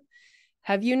drive-through?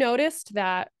 Have you noticed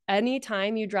that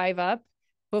anytime you drive up,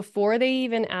 before they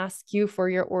even ask you for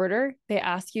your order, they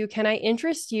ask you, can I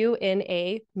interest you in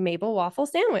a maple waffle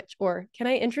sandwich? Or can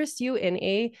I interest you in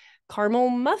a caramel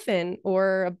muffin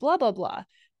or a blah, blah, blah?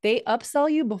 They upsell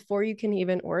you before you can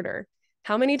even order.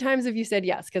 How many times have you said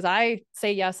yes? Because I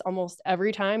say yes almost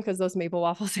every time, because those maple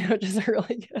waffle sandwiches are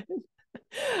really good.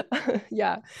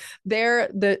 Yeah, they're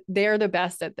the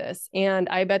best at this. And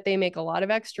I bet they make a lot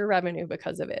of extra revenue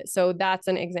because of it. So that's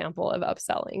an example of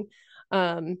upselling.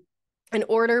 An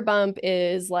order bump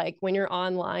is like when you're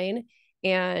online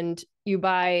and you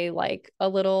buy like a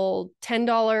little $10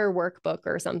 workbook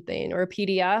or something, or a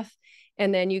PDF,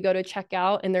 and then you go to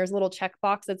checkout and there's a little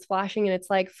checkbox that's flashing and it's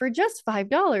like, for just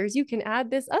 $5, you can add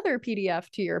this other PDF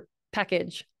to your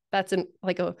package. That's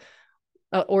like a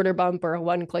order bump or a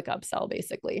one-click upsell,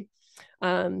 basically.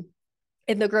 In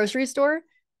the grocery store,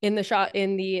 in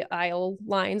the aisle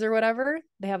lines or whatever,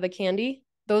 they have the candy.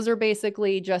 Those are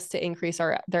basically just to increase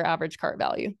their average cart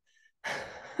value.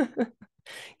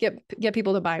 Get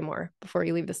people to buy more before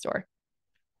you leave the store.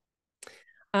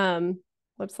 Let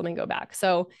me go back.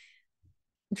 So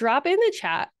drop in the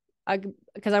chat,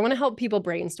 because I want to help people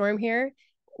brainstorm here.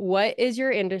 What is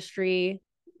your industry?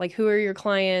 Like, who are your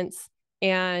clients?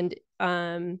 And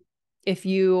if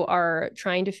you are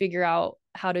trying to figure out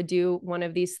how to do one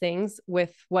of these things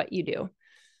with what you do,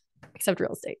 except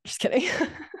real estate. Just kidding.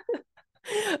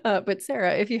 But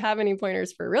Sarah, if you have any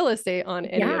pointers for real estate on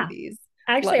any of these,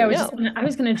 actually, I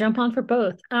was going to jump on for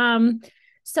both.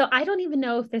 So I don't even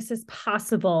know if this is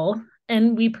possible,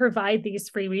 and we provide these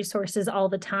free resources all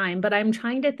the time, but I'm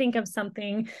trying to think of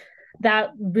something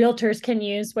that realtors can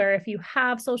use, where if you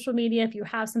have social media, if you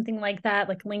have something like that,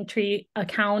 like Linktree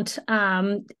account,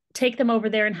 take them over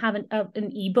there and have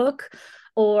an ebook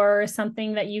or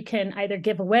something that you can either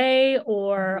give away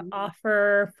or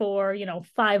offer for,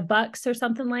 $5 or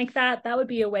something like that. That would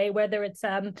be a way, whether it's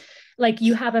like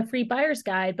you have a free buyer's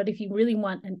guide, but if you really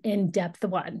want an in-depth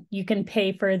one, you can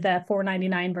pay for the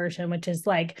 $4.99 version, which is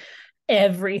like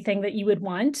everything that you would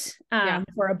want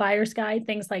for a buyer's guide,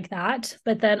 things like that.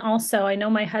 But then also, I know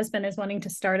my husband is wanting to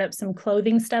start up some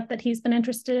clothing stuff that he's been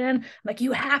interested in. I'm like,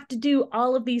 you have to do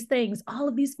all of these things, all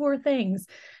of these 4 things,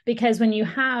 because when you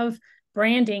have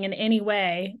branding in any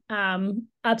way,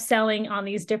 upselling on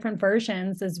these different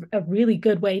versions is a really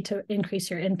good way to increase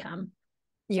your income.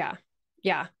 Yeah.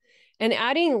 And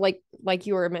adding like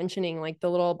you were mentioning, like the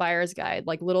little buyer's guide,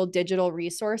 like little digital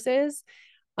resources.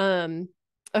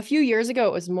 A few years ago,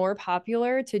 it was more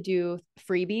popular to do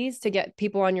freebies to get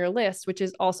people on your list, which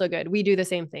is also good. We do the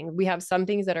same thing. We have some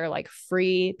things that are like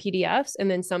free PDFs,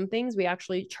 and then some things we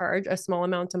actually charge a small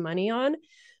amount of money on,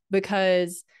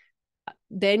 because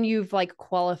then you've like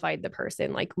qualified the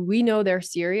person. Like, we know they're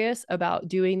serious about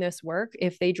doing this work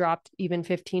if they dropped even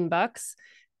 $15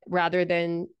 rather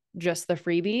than just the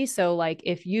freebie. So like,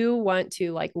 if you want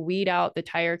to like weed out the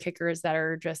tire kickers that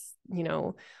are just,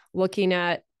 looking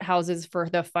at houses for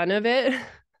the fun of it,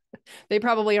 they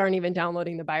probably aren't even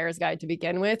downloading the buyer's guide to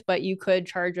begin with, but you could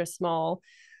charge just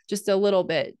a little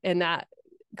bit. And that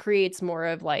creates more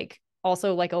of like,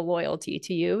 also like a loyalty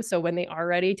to you. So when they are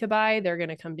ready to buy, they're going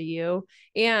to come to you,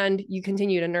 and you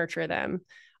continue to nurture them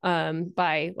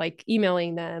by like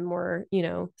emailing them or,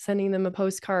 sending them a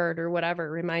postcard or whatever,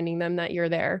 reminding them that you're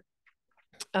there.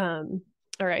 All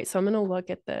right. So I'm going to look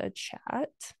at the chat.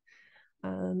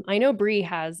 I know Bree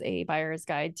has a buyer's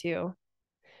guide too.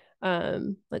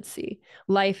 Let's see.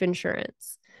 Life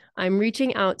insurance. I'm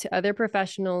reaching out to other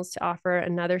professionals to offer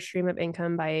another stream of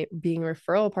income by being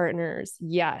referral partners.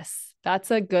 Yes,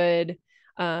 that's a good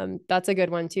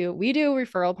one too. We do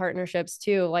referral partnerships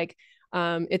too. Like,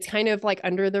 it's kind of like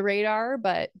under the radar,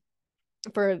 but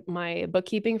for my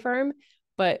bookkeeping firm,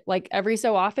 but like every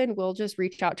so often we'll just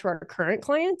reach out to our current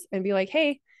clients and be like,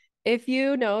 hey, if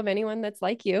you know of anyone that's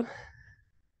like you,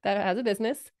 that has a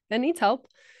business that needs help,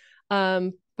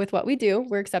 with what we do,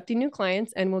 we're accepting new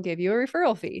clients and we'll give you a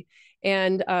referral fee.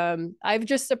 And I've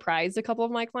just surprised a couple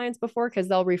of my clients before because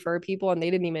they'll refer people and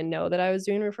they didn't even know that I was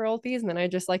doing referral fees. And then I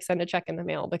just like send a check in the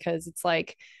mail because it's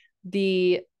like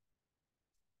the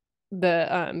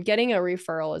getting a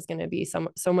referral is going to be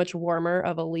so much warmer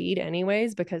of a lead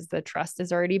anyways, because the trust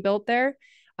is already built there.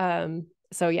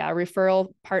 So yeah,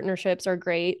 referral partnerships are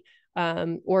great.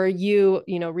 Or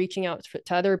reaching out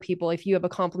to other people if you have a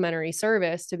complimentary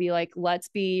service to be like, let's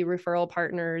be referral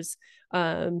partners.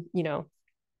 Could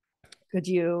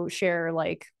you share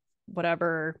like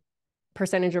whatever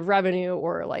percentage of revenue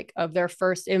or like of their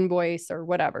first invoice or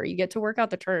whatever? You get to work out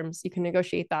the terms. You can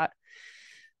negotiate that.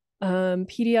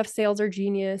 PDF sales are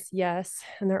genius. Yes.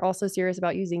 And they're also serious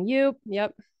about using you.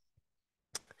 Yep.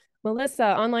 Melissa,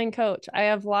 online coach. I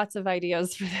have lots of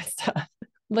ideas for this stuff.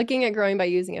 Looking at growing by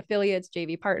using affiliates,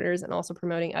 JV partners, and also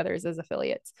promoting others as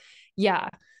affiliates. Yeah.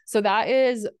 So that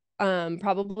is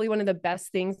probably one of the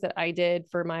best things that I did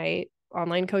for my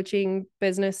online coaching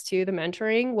business too. The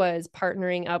mentoring was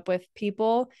partnering up with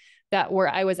people that were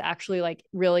I was actually like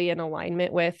really in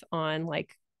alignment with on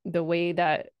like the way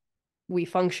that we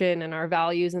function and our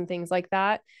values and things like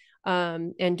that,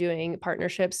 and doing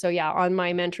partnerships. So yeah, on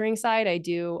my mentoring side, I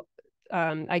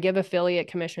give affiliate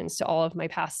commissions to all of my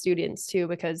past students too,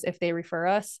 because if they refer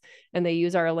us and they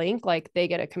use our link, like they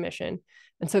get a commission.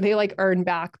 And so they like earn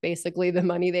back basically the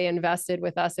money they invested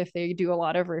with us if they do a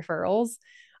lot of referrals.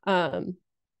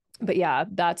 But yeah,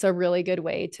 that's a really good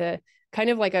way to kind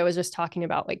of like I was just talking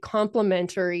about, like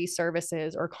complementary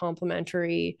services or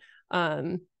complementary,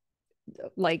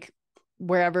 like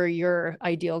wherever your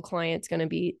ideal client's going to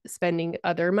be spending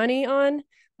other money on,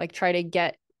 like try to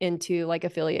get into like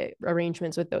affiliate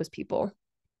arrangements with those people.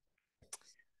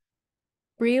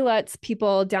 Bree lets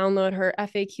people download her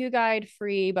FAQ guide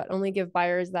free, but only give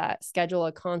buyers that schedule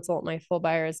a consult my full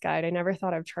buyer's guide. I never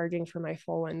thought of charging for my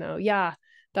full one though. Yeah,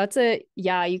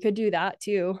 yeah, you could do that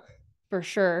too, for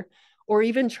sure. Or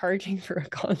even charging for a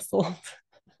consult.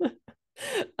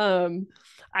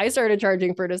 I started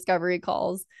charging for discovery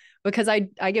calls because I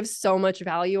give so much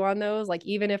value on those. Like,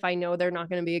 even if I know they're not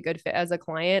going to be a good fit as a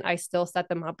client, I still set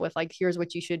them up with like, here's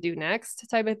what you should do next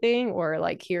type of thing. Or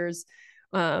like, here's,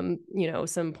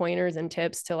 some pointers and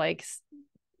tips to like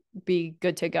be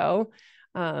good to go.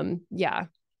 Yeah,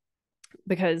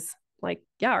 because like,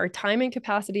 yeah, our time and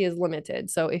capacity is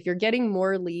limited. So if you're getting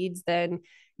more leads than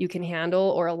you can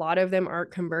handle, or a lot of them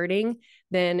aren't converting,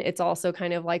 then it's also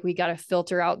kind of like we got to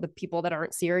filter out the people that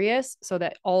aren't serious so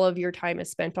that all of your time is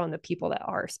spent on the people that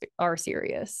are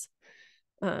serious.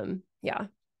 Yeah.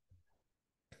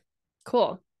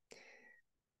 Cool.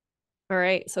 All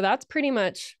right. So that's pretty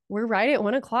much, we're right at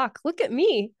 1 o'clock. Look at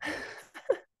me.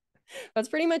 That's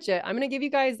pretty much it. I'm going to give you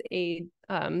guys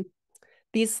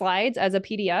these slides as a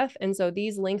PDF. And so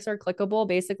these links are clickable.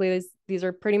 Basically, these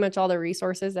are pretty much all the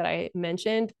resources that I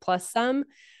mentioned, plus some.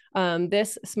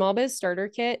 This Small Biz Starter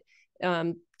Kit,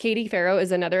 Katie Farrow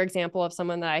is another example of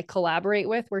someone that I collaborate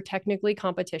with. We're technically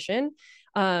competition.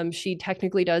 She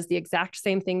technically does the exact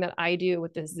same thing that I do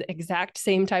with this exact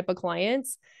same type of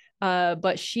clients.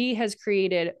 But she has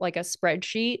created like a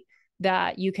spreadsheet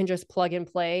that you can just plug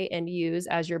and play and use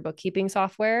as your bookkeeping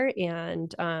software.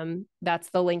 And that's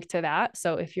the link to that.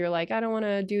 So if you're like, I don't want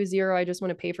to do Xero, I just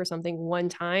want to pay for something one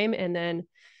time and then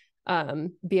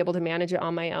be able to manage it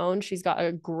on my own, she's got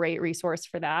a great resource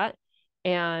for that.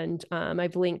 And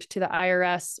I've linked to the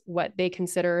IRS, what they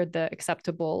consider the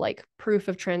acceptable like proof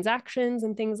of transactions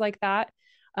and things like that.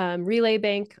 Relay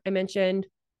Bank, I mentioned.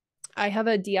 I have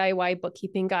a DIY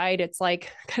bookkeeping guide. It's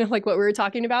like kind of like what we were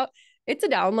talking about. It's a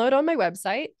download on my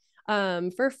website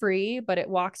for free, but it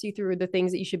walks you through the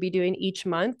things that you should be doing each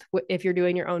month if you're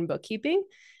doing your own bookkeeping,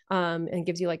 and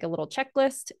gives you like a little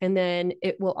checklist. And then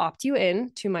it will opt you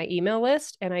in to my email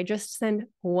list. And I just send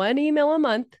one email a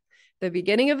month, the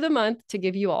beginning of the month, to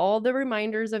give you all the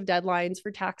reminders of deadlines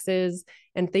for taxes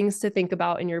and things to think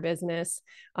about in your business.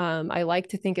 I like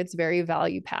to think it's very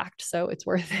value packed, so it's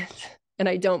worth it. And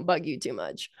I don't bug you too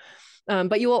much.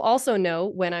 But you will also know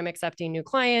when I'm accepting new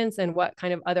clients and what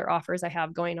kind of other offers I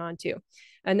have going on too.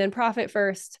 And then Profit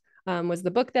First was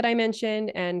the book that I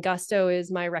mentioned, and Gusto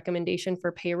is my recommendation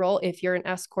for payroll. If you're an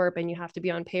S Corp and you have to be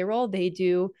on payroll, they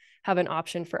do have an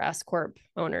option for S Corp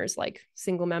owners, like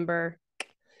single member,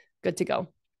 good to go.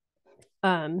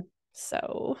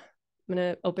 So I'm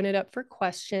going to open it up for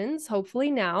questions.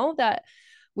 Hopefully now that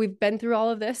we've been through all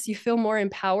of this, you feel more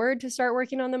empowered to start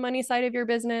working on the money side of your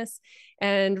business.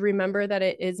 And remember that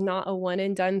it is not a one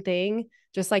and done thing.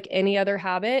 Just like any other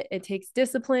habit, it takes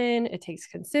discipline, it takes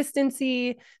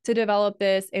consistency to develop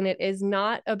this. And it is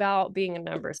not about being a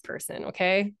numbers person.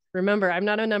 Okay. Remember, I'm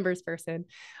not a numbers person.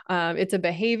 It's a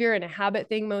behavior and a habit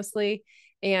thing mostly.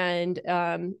 And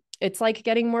it's like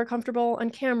getting more comfortable on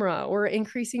camera or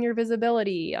increasing your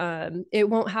visibility. It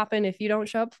won't happen if you don't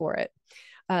show up for it.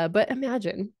 But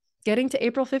imagine getting to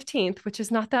April 15th, which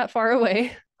is not that far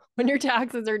away when your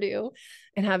taxes are due,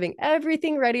 and having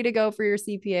everything ready to go for your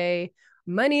CPA,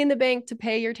 money in the bank to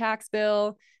pay your tax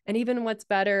bill, and even what's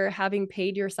better, having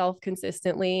paid yourself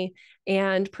consistently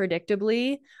and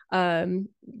predictably,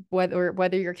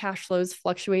 whether your cash flow is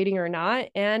fluctuating or not,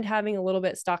 and having a little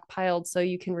bit stockpiled so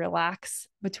you can relax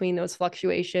between those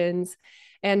fluctuations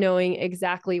and knowing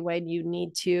exactly when you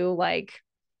need to like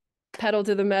pedal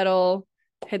to the metal,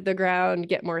 hit the ground,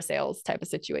 get more sales type of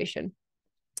situation.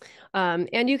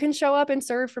 And you can show up and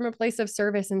serve from a place of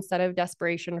service instead of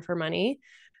desperation for money.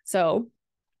 So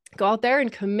go out there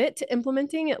and commit to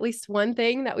implementing at least one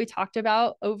thing that we talked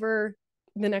about over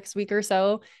the next week or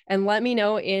so. And let me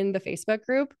know in the Facebook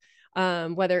group,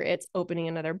 whether it's opening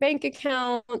another bank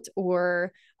account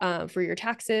or for your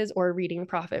taxes or reading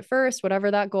Profit First,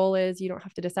 whatever that goal is. You don't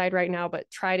have to decide right now, but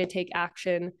try to take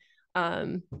action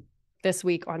this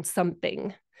week on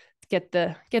something. Get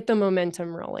the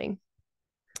momentum rolling.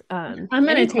 I'm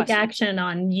going to take action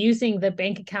on using the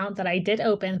bank account that I did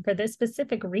open for this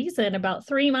specific reason about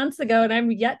 3 months ago, and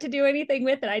I'm yet to do anything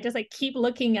with it. I just like keep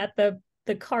looking at the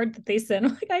card that they sent.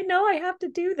 I'm like, I know I have to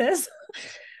do this.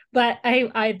 But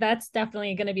I that's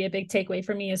definitely going to be a big takeaway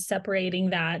for me, is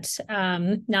separating that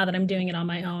now that I'm doing it on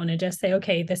my own, and just say,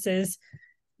 okay,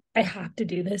 I have to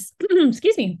do this.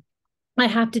 Excuse me. I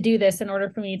have to do this in order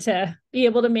for me to be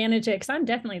able to manage it, because I'm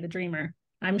definitely the dreamer.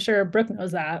 I'm sure Brooke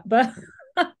knows that, but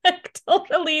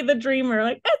totally the dreamer.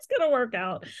 Like, it's going to work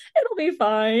out. It'll be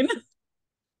fine.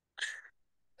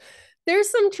 There's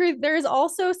some truth. There's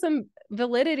also some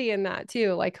validity in that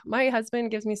too. Like, my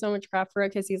husband gives me so much crap for it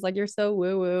because he's like, you're so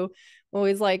woo woo.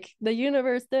 Always like the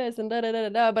universe this and da da da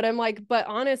da. But I'm like, but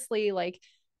honestly, like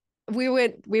we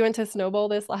went to Snowball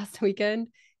this last weekend,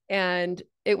 and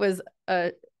it was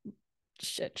a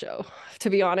shit show,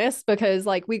 to be honest, because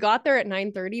like we got there at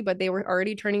 9:30, but they were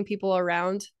already turning people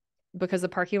around because the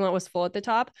parking lot was full at the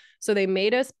top. So they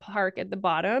made us park at the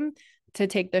bottom to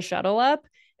take the shuttle up.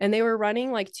 And they were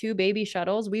running like 2 baby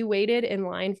shuttles. We waited in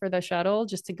line for the shuttle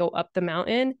just to go up the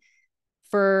mountain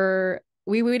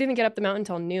we didn't get up the mountain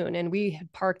until noon, and we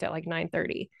had parked at like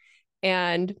 9:30.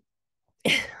 And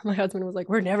my husband was like,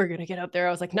 we're never going to get up there.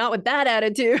 I was like, not with that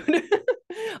attitude.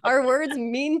 Our words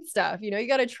mean stuff. You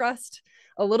got to trust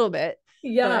a little bit.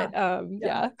 Yeah. But,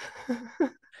 yeah.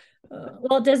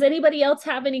 Well, does anybody else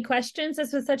have any questions?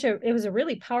 This was it was a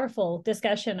really powerful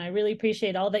discussion. I really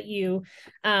appreciate all that you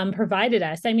provided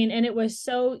us. I mean, and it was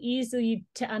so easy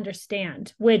to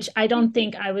understand, which I don't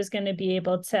think I was going to be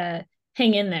able to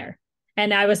hang in there.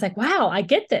 And I was like, wow, I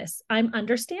get this. I'm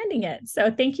understanding it.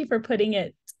 So thank you for putting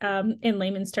it in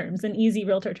layman's terms and easy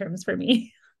realtor terms for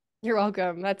me. You're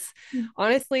welcome. That's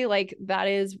honestly like, that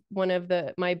is one of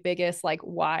my biggest like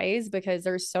whys, because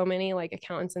there's so many like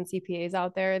accountants and CPAs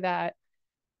out there that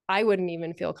I wouldn't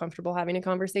even feel comfortable having a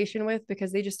conversation with,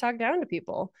 because they just talk down to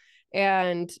people.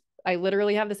 And I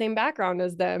literally have the same background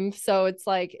as them. So it's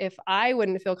like, if I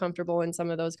wouldn't feel comfortable in some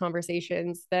of those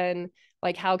conversations, then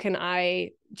like, how can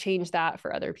I change that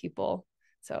for other people?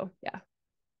 So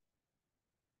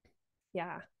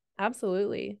yeah,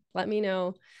 absolutely. Let me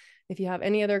know if you have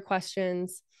any other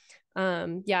questions.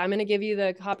 I'm going to give you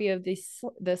the copy of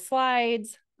the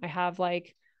slides. I have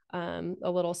like a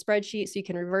little spreadsheet so you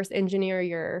can reverse engineer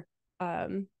your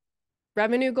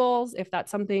revenue goals if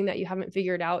that's something that you haven't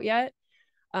figured out yet.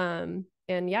 And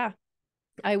yeah,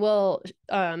 I will,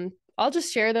 I'll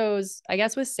just share those, I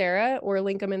guess, with Sarah, or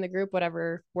link them in the group,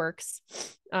 whatever works.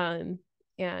 And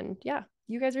yeah,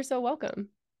 you guys are so welcome.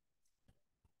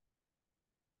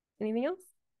 Anything else?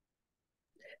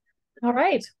 All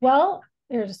right. Well,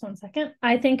 here, just one second.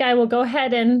 I think I will go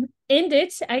ahead and end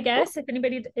it, I guess, if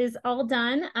anybody is all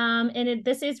done. And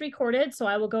this is recorded, so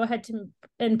I will go ahead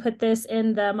and put this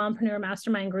in the Mompreneur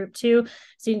Mastermind group too,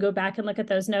 so you can go back and look at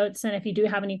those notes. And if you do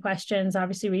have any questions,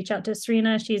 obviously reach out to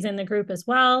Serena. She's in the group as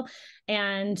well.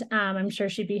 And I'm sure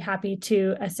she'd be happy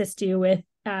to assist you with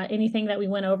anything that we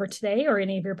went over today, or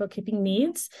any of your bookkeeping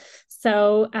needs.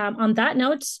 So on that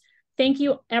note, thank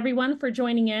you everyone for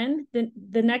joining in.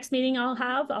 The next meeting I'll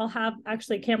have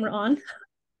actually a camera on.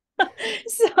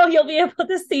 So you'll be able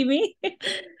to see me.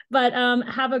 But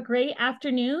have a great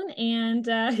afternoon, and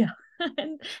yeah.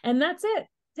 and that's it.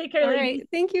 Take care, All ladies. right.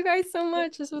 Thank you guys so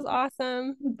much. This was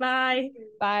awesome. Bye.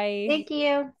 Bye. Thank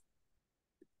you.